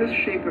 But this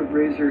shape of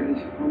razor is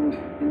almost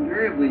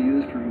invariably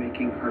used for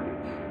making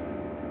carpets.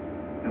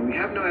 Now, we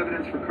have no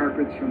evidence for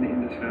carpets from the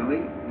Indus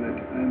Valley, but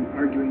I'm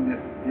arguing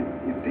that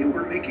if they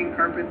were making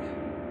carpets,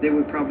 they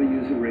would probably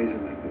use a razor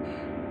like this.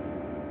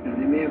 Now,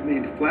 they may have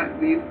made flat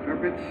weave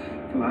carpets,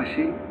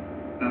 falashi,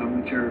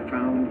 which are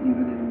found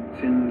even in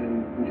Sindh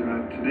and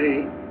Gujarat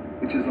today,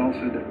 which is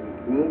also done with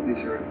wool.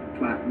 These are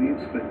flat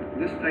weaves, but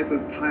this type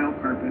of tile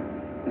carpet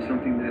is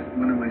something that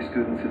one of my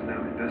students is now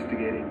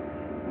investigating,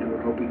 and we're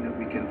hoping that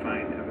we can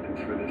find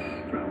evidence for this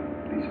from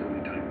these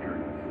early time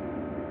periods.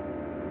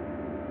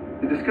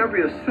 The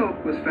discovery of silk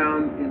was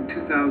found in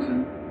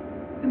 2000,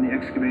 in the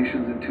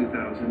excavations in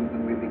 2000,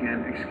 when we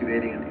began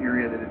excavating an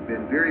area that had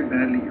been very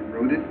badly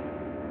eroded.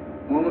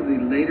 All of the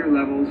later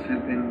levels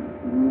had been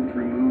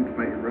removed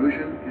by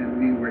erosion, and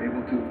we were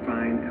able to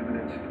find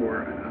evidence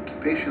for an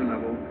occupation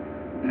level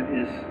that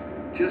is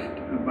just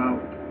about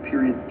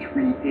period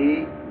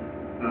 3A,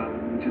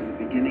 which is the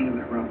beginning of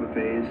the Harappa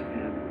phase,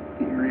 and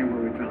the area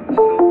where we found the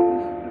silk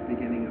is the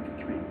beginning of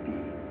 3B,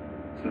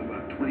 so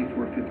about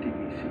 2450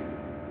 BC.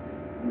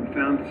 And we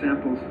found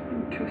samples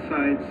on two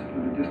sides of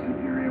a distant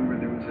area where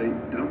there was a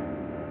dump,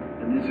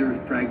 and these are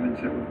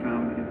fragments that were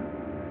found in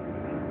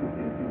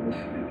this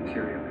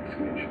area of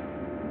excavation.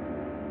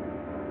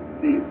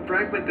 The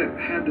fragment that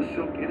had the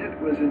silk in it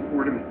was an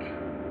ornament.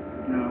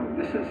 Now,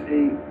 this is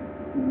a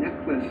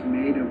necklace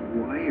made of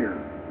wire,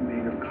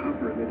 made of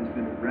copper, that has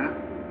been wrapped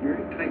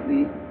very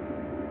tightly,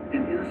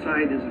 and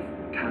inside is a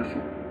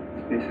tassel.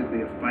 It's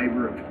basically a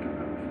fiber of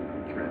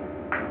thread.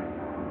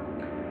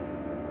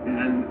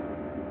 And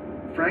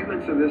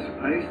fragments of this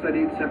I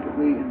studied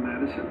separately in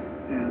Madison,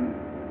 and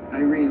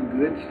Irene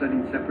Good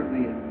studied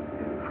separately in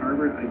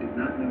Harvard. I did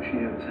not know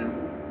she had a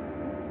sample.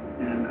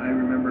 And I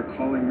remember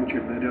calling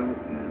Richard Meadow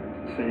and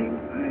saying,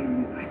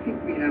 I think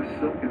we have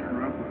silk at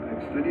Harappa.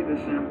 I've studied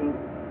this sample.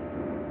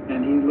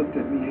 And he looked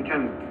at me, he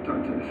kind of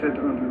said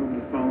over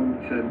the phone,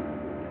 he said,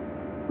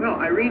 Well,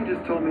 Irene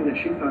just told me that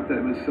she thought that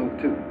it was silk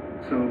too.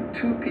 So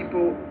two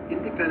people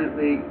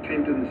independently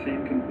came to the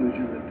same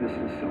conclusion that this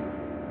is silk.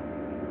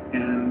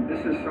 And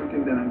this is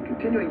something that I'm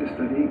continuing to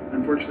study.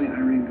 Unfortunately,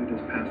 Irene Good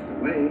has passed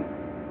away,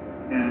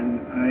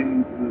 and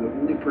I'm the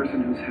only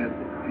person who's had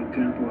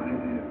example. I've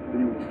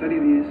been able to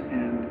study these,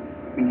 and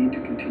we need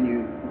to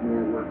continue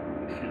more work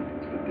on the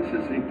samples. But this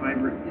is a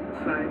fiber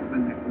inside of a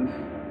necklace,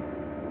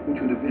 which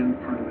would have been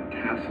part of a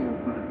tassel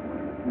on a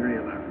very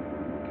elaborate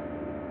ornament.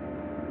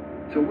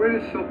 So where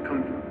does silk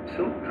come from?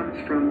 Silk comes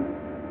from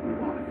a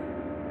moth.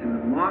 And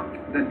the moth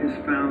that is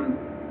found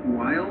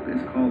wild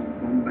is called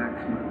Bombax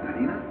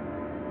mandarina.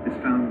 It's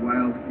found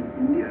wild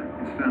in India.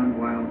 It's found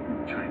wild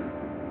in China.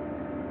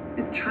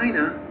 In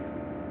China,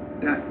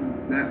 that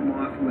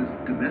moth was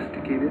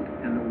domesticated,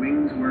 and the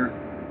wings were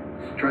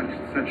stretched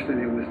such that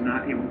it was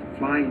not able to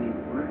fly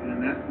anymore.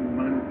 And that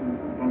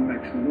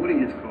Bombax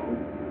mori is called,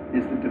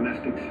 is the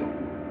domestic silk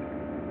moth.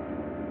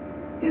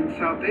 In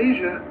South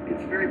Asia,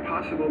 it's very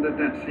possible that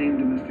that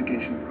same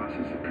domestication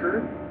process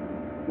occurred,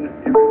 but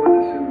everyone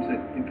assumes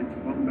that if it's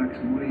Bombax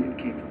mori, it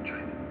came from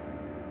China.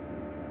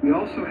 We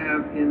also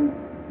have in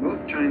both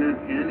China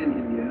and in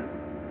India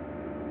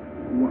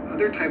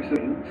other types of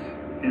wings,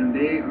 and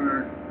they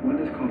are, one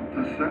is called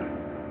tassar,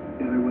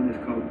 the other one is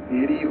called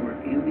eri or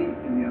indi,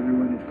 and the other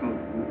one is called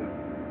buga.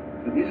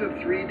 So these are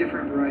three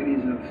different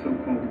varieties of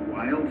so-called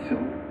wild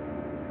silk,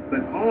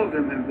 but all of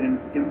them have been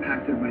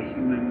impacted by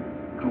human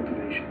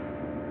cultivation.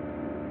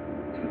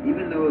 So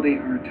even though they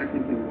are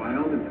technically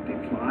wild and that they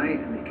fly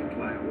and they can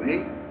fly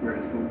away,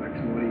 whereas Bombax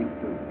mori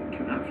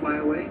cannot fly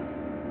away,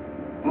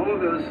 all of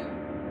those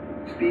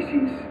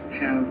species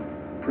have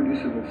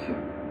producible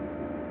silk.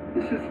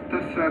 This is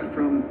tassar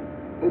from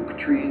oak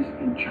trees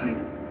in China.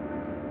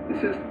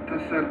 This is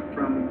tassar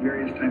from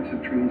various types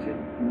of trees in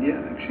India.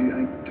 Actually,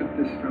 I took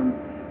this from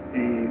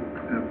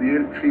a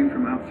bear tree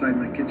from outside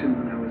my kitchen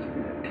when I was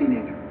a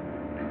teenager.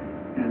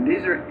 And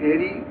these are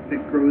eri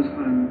that grows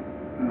on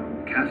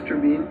castor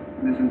bean.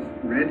 This is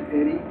red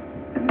eri,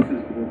 and this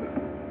is buga.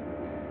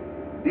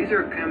 These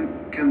are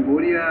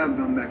Cambodia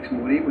Bombax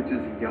mori, which is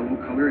a yellow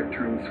color. It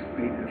turns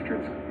white after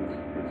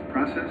it's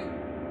processed.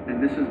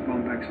 And this is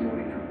Bombax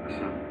mori from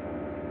Assam.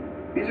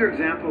 These are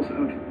examples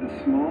of the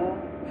small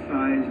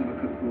size of a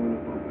cocoon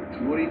of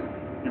Bombax mori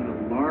and the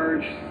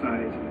large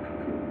size of a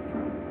cocoon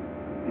from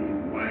the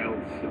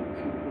wild silks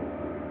of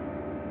buga.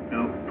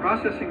 Now,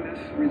 processing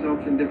this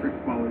results in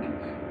different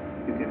qualities.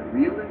 You can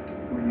reel it,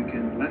 or you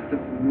can let the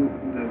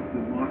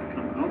moth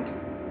come out.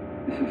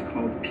 This is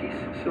called piece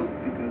silk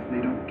because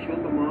they don't kill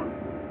the moth,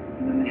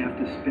 and then they have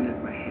to spin it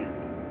by hand.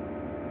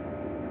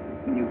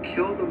 When you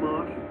kill the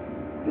moth,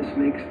 this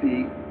makes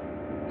the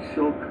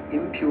silk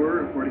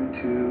impure according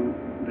to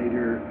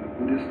later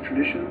Buddhist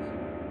traditions,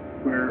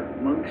 where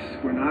monks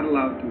were not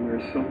allowed to wear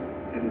silk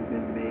that had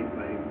been made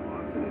by a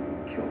moth that had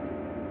been killed.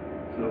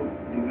 So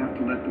you have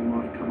to let the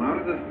moth come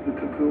out of the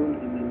cocoon,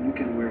 and then you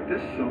can wear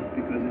this silk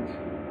because it's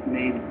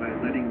made by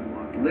letting the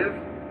moth live,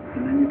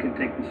 and then you can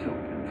take the silk.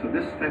 And so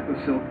this type of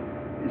silk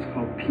is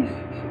called piece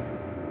silk.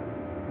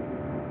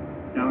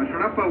 Now in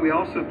Harappa we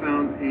also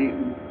found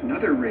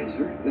another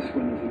razor. This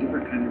one is a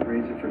different kind of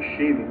razor for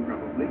shaving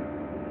probably,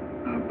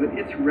 but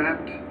it's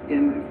wrapped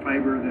in a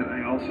fiber that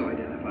I also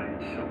identify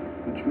as silk,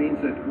 which means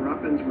that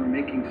Harappans were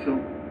making silk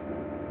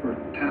for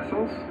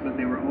tassels, but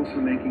they were also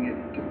making it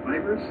into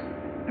fibers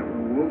that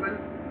were woven.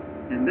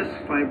 And this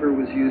fiber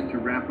was used to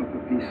wrap up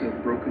a piece of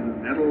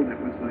broken metal that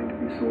was going to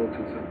be sold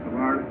to some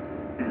kabar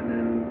and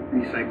then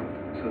recycled.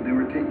 So they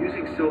were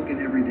using silk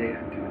in everyday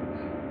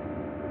activities.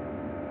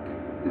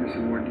 There's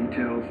some more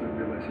details. I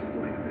realize I'm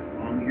going a bit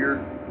long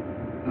here.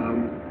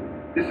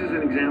 This is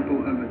an example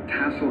of a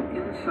tassel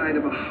inside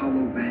of a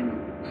hollow bangle.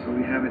 So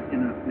we have it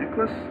in a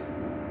necklace,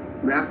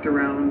 wrapped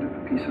around a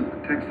piece of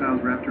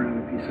textiles, wrapped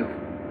around a piece of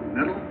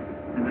metal.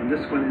 And then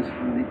this one is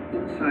on the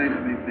inside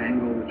of a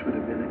bangle, which would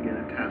have been, again,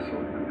 a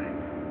tassel in a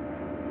bangle.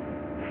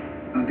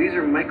 These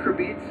are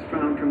microbeads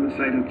found from the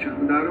site of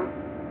Chandaro,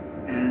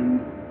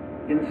 and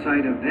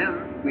inside of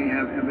them we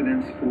have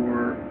evidence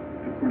for,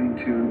 according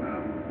to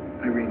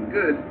Irene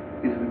Good,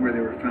 these are where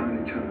they were found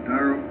in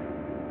Chandaro,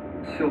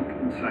 silk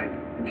inside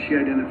them. And she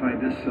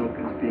identified this silk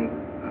as being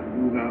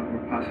muga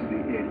or possibly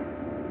eri.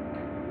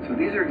 So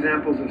these are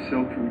examples of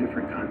silk from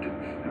different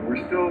contexts. And we're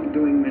still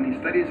doing many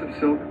studies of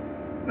silk,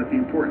 but the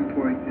important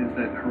point is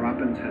that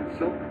Harappans had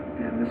silk,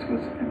 and this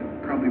was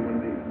probably one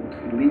of the most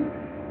elite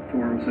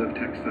forms of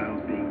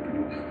textiles being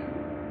produced.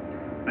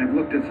 I've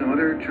looked at some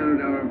other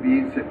Chandaro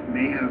beads that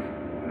may have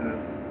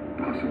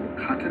possible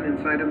cotton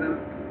inside of them.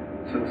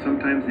 So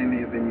sometimes they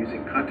may have been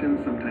using cotton,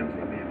 sometimes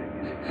they may have been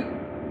using silk.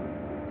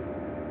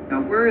 Now,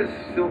 where is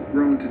silk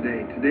grown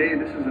today? Today,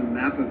 this is a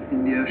map of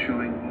India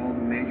showing all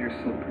the major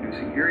silk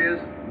producing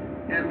areas,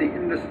 and the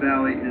Indus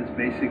Valley is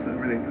basically,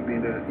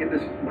 the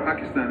Indus,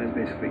 Pakistan is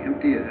basically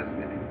empty, it hasn't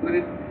been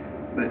included,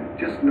 but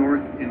just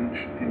north in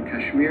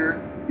Kashmir,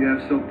 you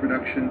have silk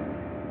production,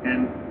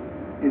 and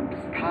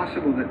it's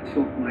possible that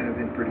silk might have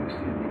been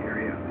produced in the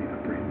area of the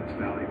upper Indus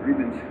Valley, or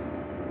even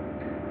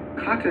Sindh.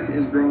 Cotton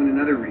is grown in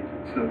other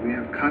regions. So we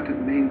have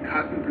main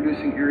cotton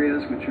producing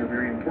areas, which are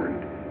very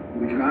important.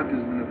 Gujarat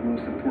is one of the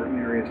most important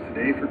areas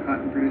today for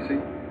cotton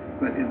producing.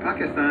 But in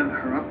Pakistan,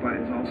 Harappa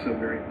is also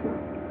very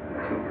important.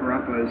 So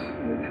Harappa has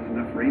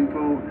enough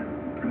rainfall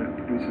and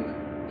produces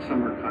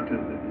summer cotton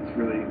that is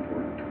really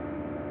important.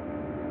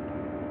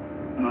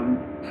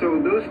 So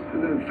those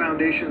are the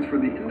foundations for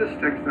the Indus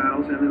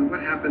textiles, and then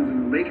what happens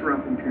in the later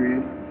Harappan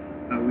period,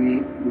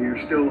 we are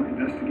still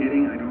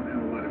investigating. I don't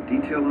have a lot of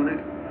detail on it,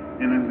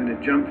 and I'm going to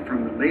jump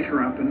from the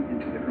later Harappan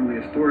into the early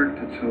historic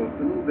to show a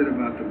little bit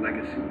about the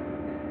legacy.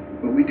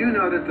 But we do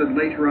know that the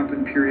late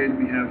Harappan period,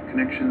 we have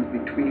connections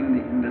between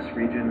the Indus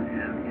region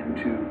and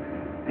into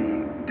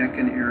the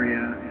Deccan area,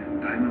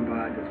 and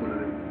Daimabad is one of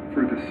the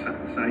furthest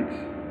sites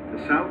to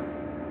the south.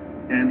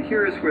 And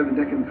here is where the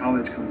Deccan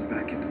College comes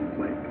back into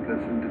play, because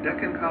the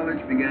Deccan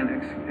College began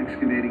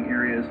excavating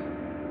areas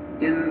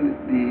in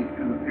the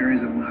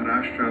areas of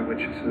Maharashtra which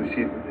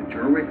associate with the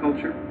Jorwe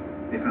culture.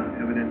 They found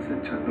evidence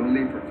at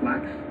Chandoli for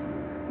flax.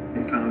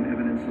 They found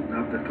evidence at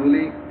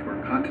Navdatoli for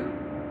cotton.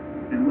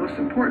 And most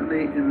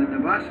importantly, in the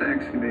Navasa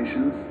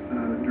excavations,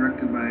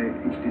 directed by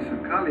H.D.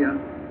 Sankalia,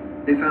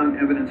 they found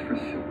evidence for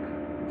silk.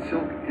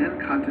 Silk and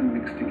cotton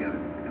mixed together.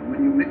 And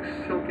when you mix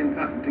silk and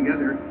cotton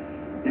together,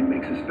 it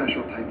makes a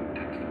special type of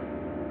textile.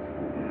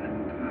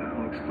 And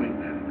I'll explain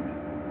that in a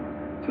minute.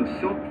 So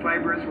silk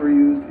fibers were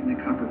used in a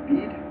copper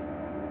bead,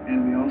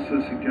 and we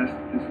also suggest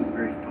that this was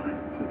very fine.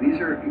 So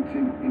these are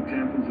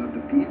examples of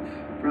the beads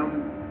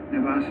from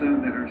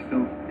Navasa that are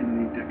still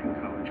in the Deccan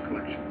College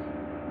collections.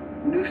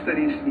 New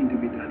studies need to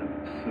be done of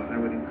this, so I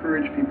would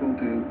encourage people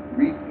to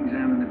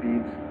re-examine the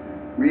beads,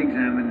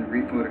 re-examine and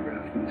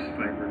re-photograph these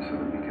fibers so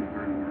that we can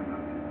learn more about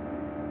them.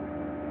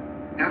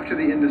 After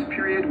the Indus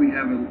period, we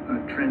have a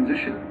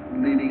transition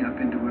leading up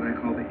into what I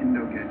call the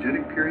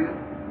Indo-Gangetic period,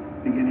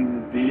 beginning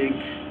with Vedic,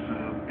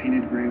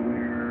 painted gray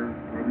ware,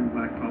 northern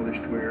black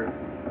polished ware,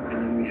 and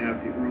then we have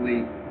the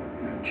early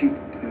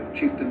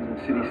chieftains and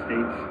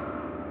city-states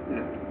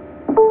that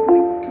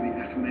linked to the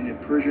Achaemenid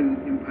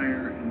Persian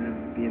Empire, and then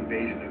the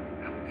invasion of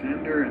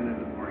Alexander, and then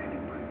the Mauryan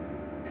Empire.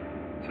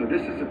 So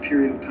this is a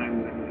period of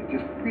time that I'm going to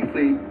just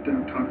briefly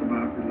talk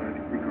about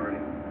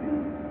regarding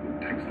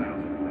the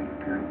textiles in the later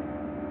period.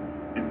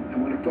 And I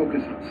want to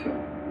focus on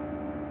silk.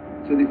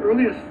 So the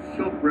earliest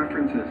silk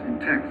references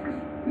in texts,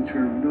 which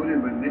are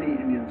noted by many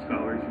Indian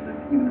scholars, and then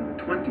even in the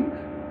 20s,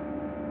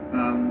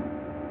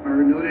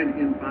 are noted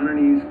in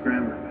Panini's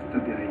grammar,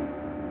 Astadhyayi.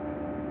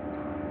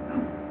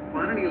 Now,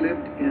 Panini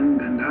lived in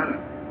Gandhara,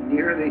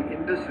 near the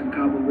Indus and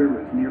Kabul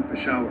rivers, near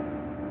Peshawar.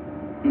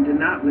 He did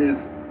not live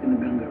in the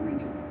Bengal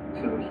region.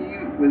 So he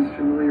was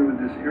familiar with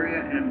this area,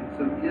 and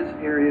so his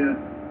area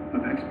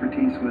of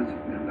expertise was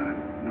Gandhara,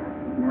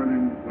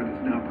 northern, what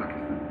is now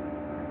Pakistan.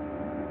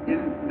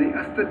 In the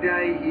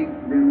Astadhyayi, he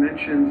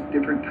mentions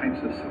different types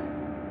of silk.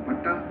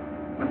 Patta,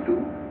 Pattu,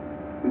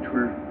 which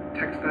were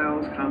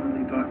textiles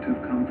commonly thought to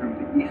have come from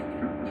the east,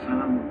 from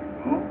Assam or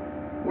Bengal,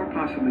 or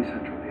possibly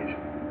Central Asia.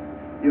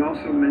 He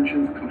also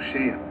mentions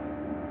Koshea,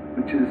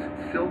 which is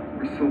silk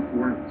or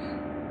silkworms.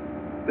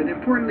 But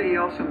importantly, he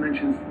also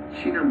mentions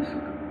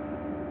Chinamsuka.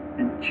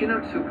 And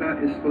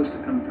Chinamsuka is supposed to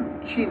come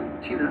from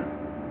China,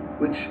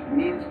 which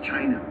means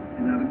China.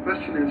 And now the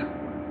question is,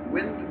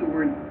 when did the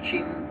word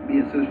Chin be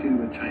associated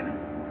with China?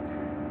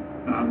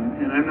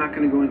 And I'm not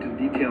going to go into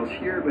details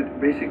here, but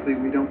basically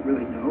we don't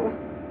really know.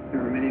 There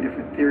are many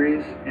different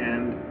theories,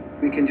 and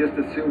we can just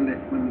assume that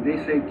when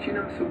they say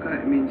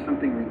Chinamsuka, it means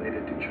something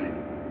related to China.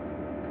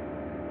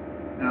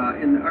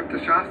 In the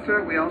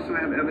Arthashastra, we also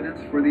have evidence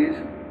for these: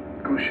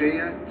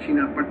 Koshea,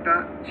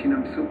 Chinapatta,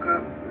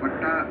 Chinamsuka,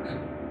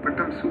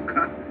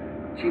 Patamsuka,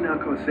 China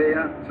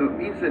Kosea. So it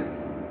means that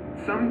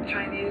some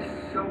Chinese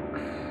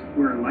silks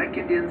were like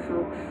Indian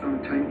silks, some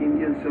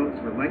Indian silks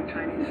were like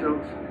Chinese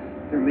silks.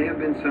 There may have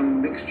been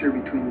some mixture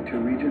between the two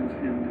regions,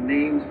 and the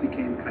names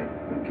became kind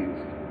of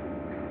confused.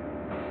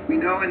 We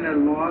know in the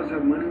laws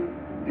of Manu,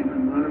 in the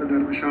Manu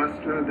Dharma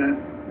Shastra, that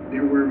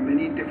there were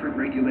many different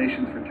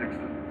regulations for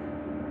textiles.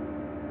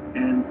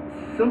 And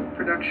silk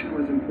production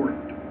was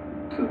important.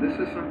 So this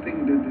is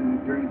something to do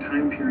during a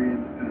time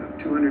period of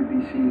 200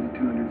 BC to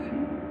 200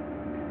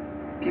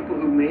 CE. People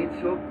who made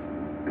silk,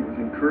 there was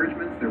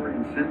encouragements, there were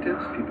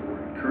incentives, people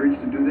were encouraged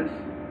to do this.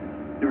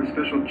 There were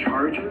special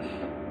charges,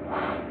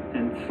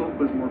 and silk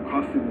was more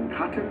costly than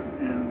cotton,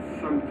 and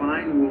some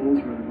fine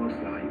wools were the most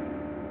valuable.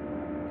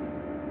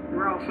 There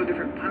were also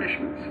different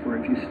punishments,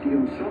 for if you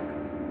steal silk,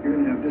 you're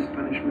going to have this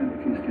punishment.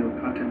 If you steal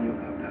cotton,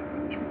 you'll have that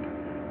punishment.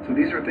 So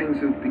these are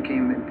things that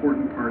became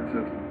important parts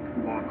of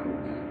law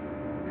codes.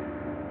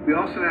 We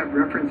also have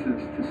references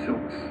to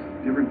silks,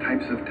 different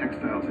types of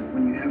textiles, and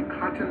when you have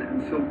cotton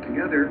and silk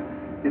together,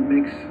 it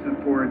makes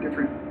for a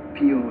different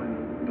feel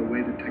in the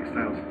way the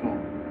textiles fall.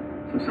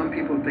 So some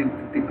people think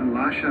that the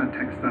Alasha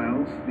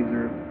textiles, these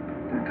are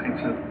the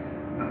types of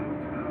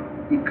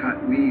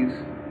ikat weaves,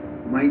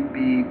 might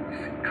be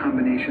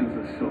combinations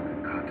of silk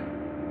and cotton.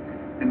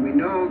 And we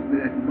know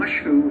that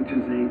mushru, which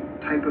is a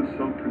type of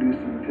silk produced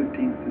in the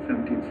 15th to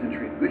 17th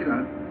century in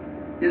Gujarat,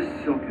 is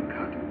silk and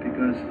cotton,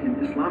 because in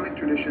Islamic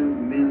traditions,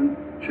 men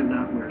should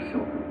not wear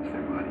silk against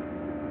their body.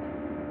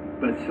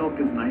 But silk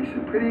is nice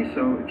and pretty,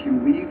 so if you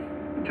weave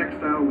a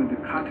textile with the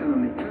cotton on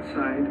the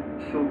inside,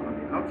 the silk on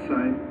the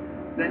outside,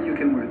 then you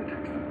can wear the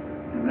textile.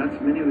 And that's,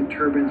 many of the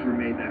turbans were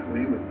made that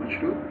way with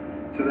mashru,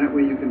 so that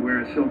way you could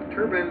wear a silk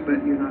turban, but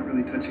you're not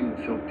really touching the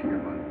silk to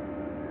your body.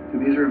 So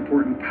these are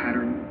important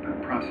pattern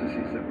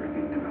processes that were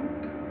being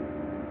developed.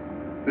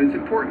 But it's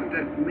important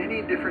that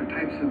many different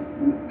types of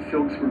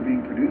silks were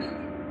being produced,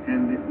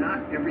 and that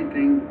not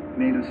everything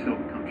made of silk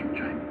comes from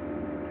China.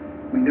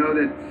 We know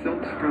that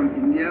silks from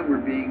India were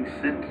being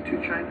sent to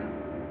China.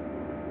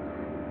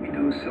 We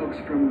know silks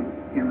from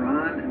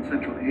Iran and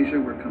Central Asia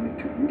were coming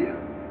to India.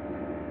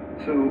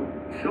 So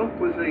silk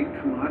was a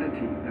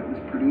commodity that was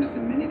produced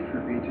in many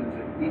different regions,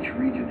 and each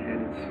region had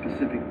its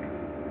specific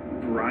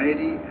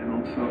variety and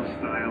also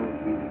style of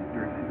weaving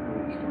during the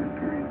early historic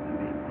period, and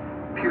the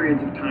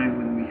periods of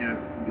time when we have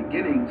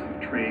beginnings of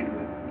trade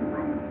with the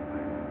Roman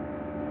Empire.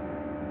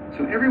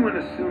 So everyone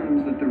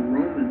assumes that the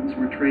Romans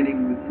were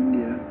trading with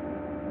India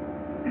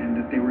and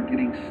that they were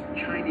getting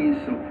Chinese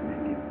silk from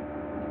India.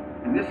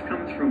 And this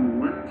comes from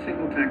one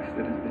single text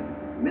that has been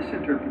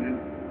misinterpreted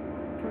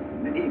for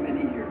many,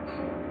 many years.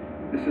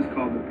 This is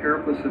called the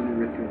Periplus of the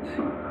Erythraean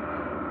Sea.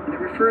 And it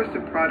refers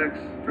to products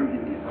from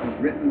India. It was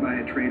written by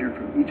a trader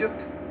from Egypt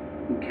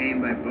who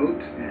came by boat,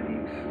 and he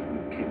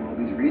came all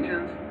these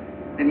regions.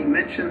 And he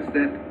mentions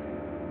that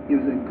he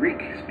was a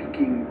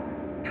Greek-speaking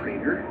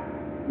trader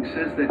who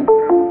says that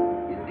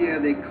from India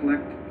they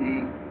collect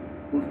a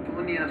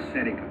Lithonia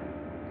serica.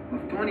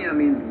 Lithonia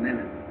means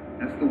linen.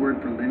 That's the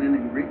word for linen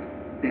in Greek.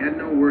 They had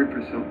no word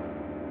for silk.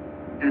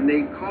 And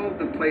they called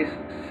the place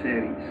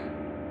Ceres.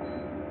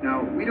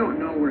 Now, we don't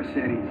know where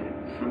Ceres is.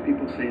 Some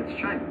people say it's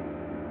China.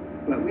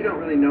 But we don't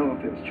really know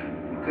if it was China.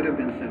 It could have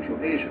been Central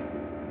Asia.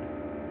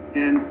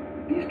 And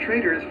these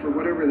traders, for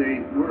whatever they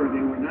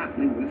were not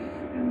linguists,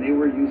 and they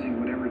were using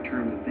whatever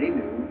term that they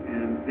knew,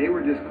 and they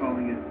were just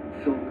calling it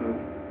silk of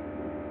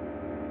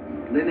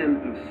linen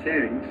of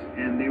Ceres,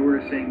 and they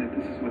were saying that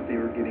this is what they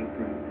were getting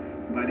from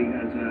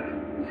Barigaza,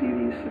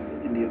 Ziris, and the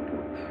Indian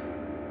ports.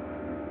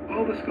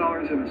 All the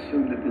scholars have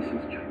assumed that this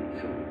is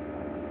Chinese silk.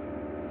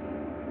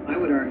 I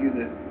would argue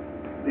that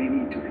they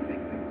need to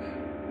rethink things.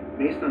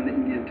 Based on the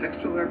Indian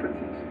textual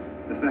references,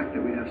 the fact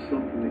that we have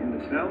silk from the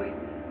Indus Valley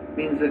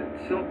means that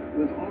silk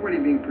was already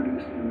being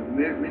produced in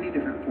many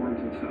different forms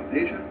in South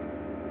Asia,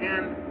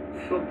 and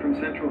silk from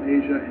Central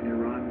Asia and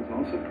Iran was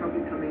also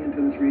probably coming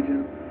into this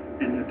region,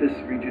 and that this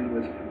region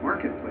was a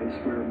marketplace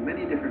where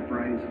many different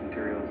varieties of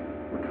materials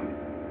were coming.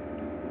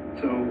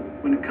 So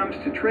when it comes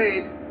to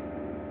trade,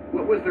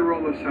 what was the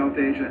role of South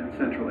Asia and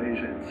Central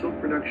Asia in silk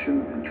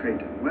production and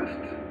trade to the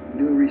West?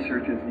 New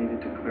research is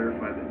needed to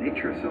clarify the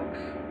nature of silks,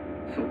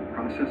 silk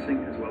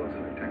processing, as well as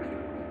other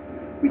textiles.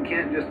 We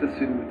can't just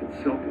assume if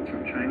it's silk, it's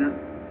from China.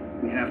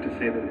 We have to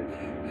say that it's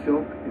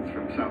silk, it's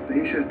from South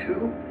Asia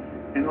too,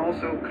 and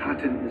also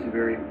cotton is a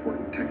very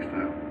important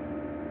textile.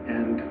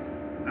 And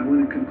I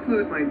want to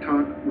conclude my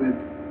talk with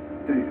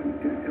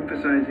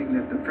emphasizing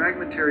that the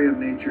fragmentary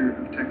of nature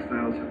of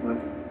textiles have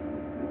left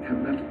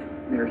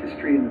their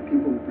history and the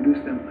people who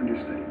produced them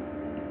understudied.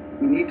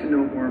 We need to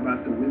know more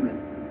about the women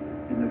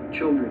and the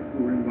children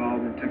who were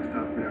involved in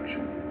textile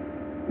production.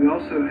 We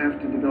also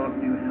have to develop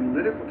new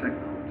analytical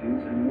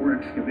technologies, and more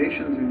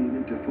excavations are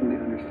needed to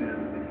fully understand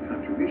the many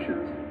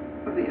contributions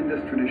of the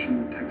Indus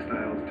tradition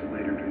textiles to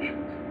later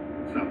traditions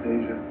in South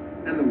Asia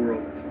and the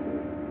world as a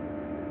whole.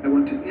 I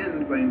want to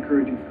end by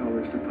encouraging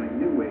scholars to find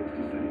new ways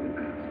to study the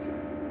past.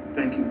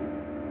 Thank you.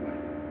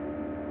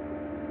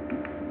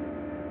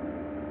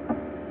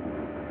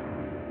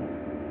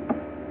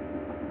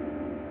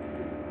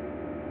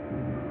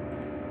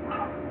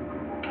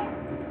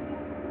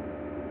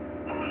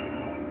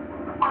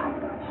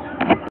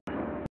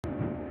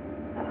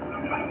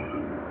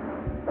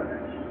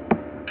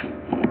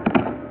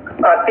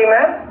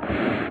 Ma'am?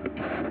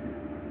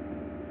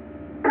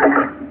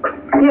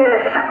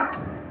 Yes.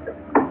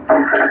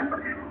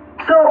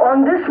 So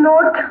on this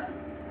note,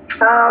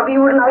 we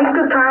would like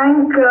to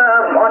thank,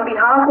 on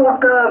behalf of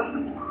the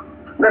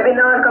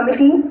webinar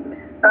committee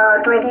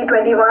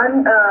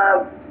 2021,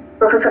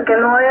 Professor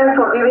Kenoyer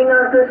for giving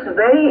us this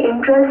very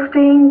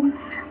interesting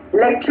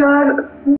lecture.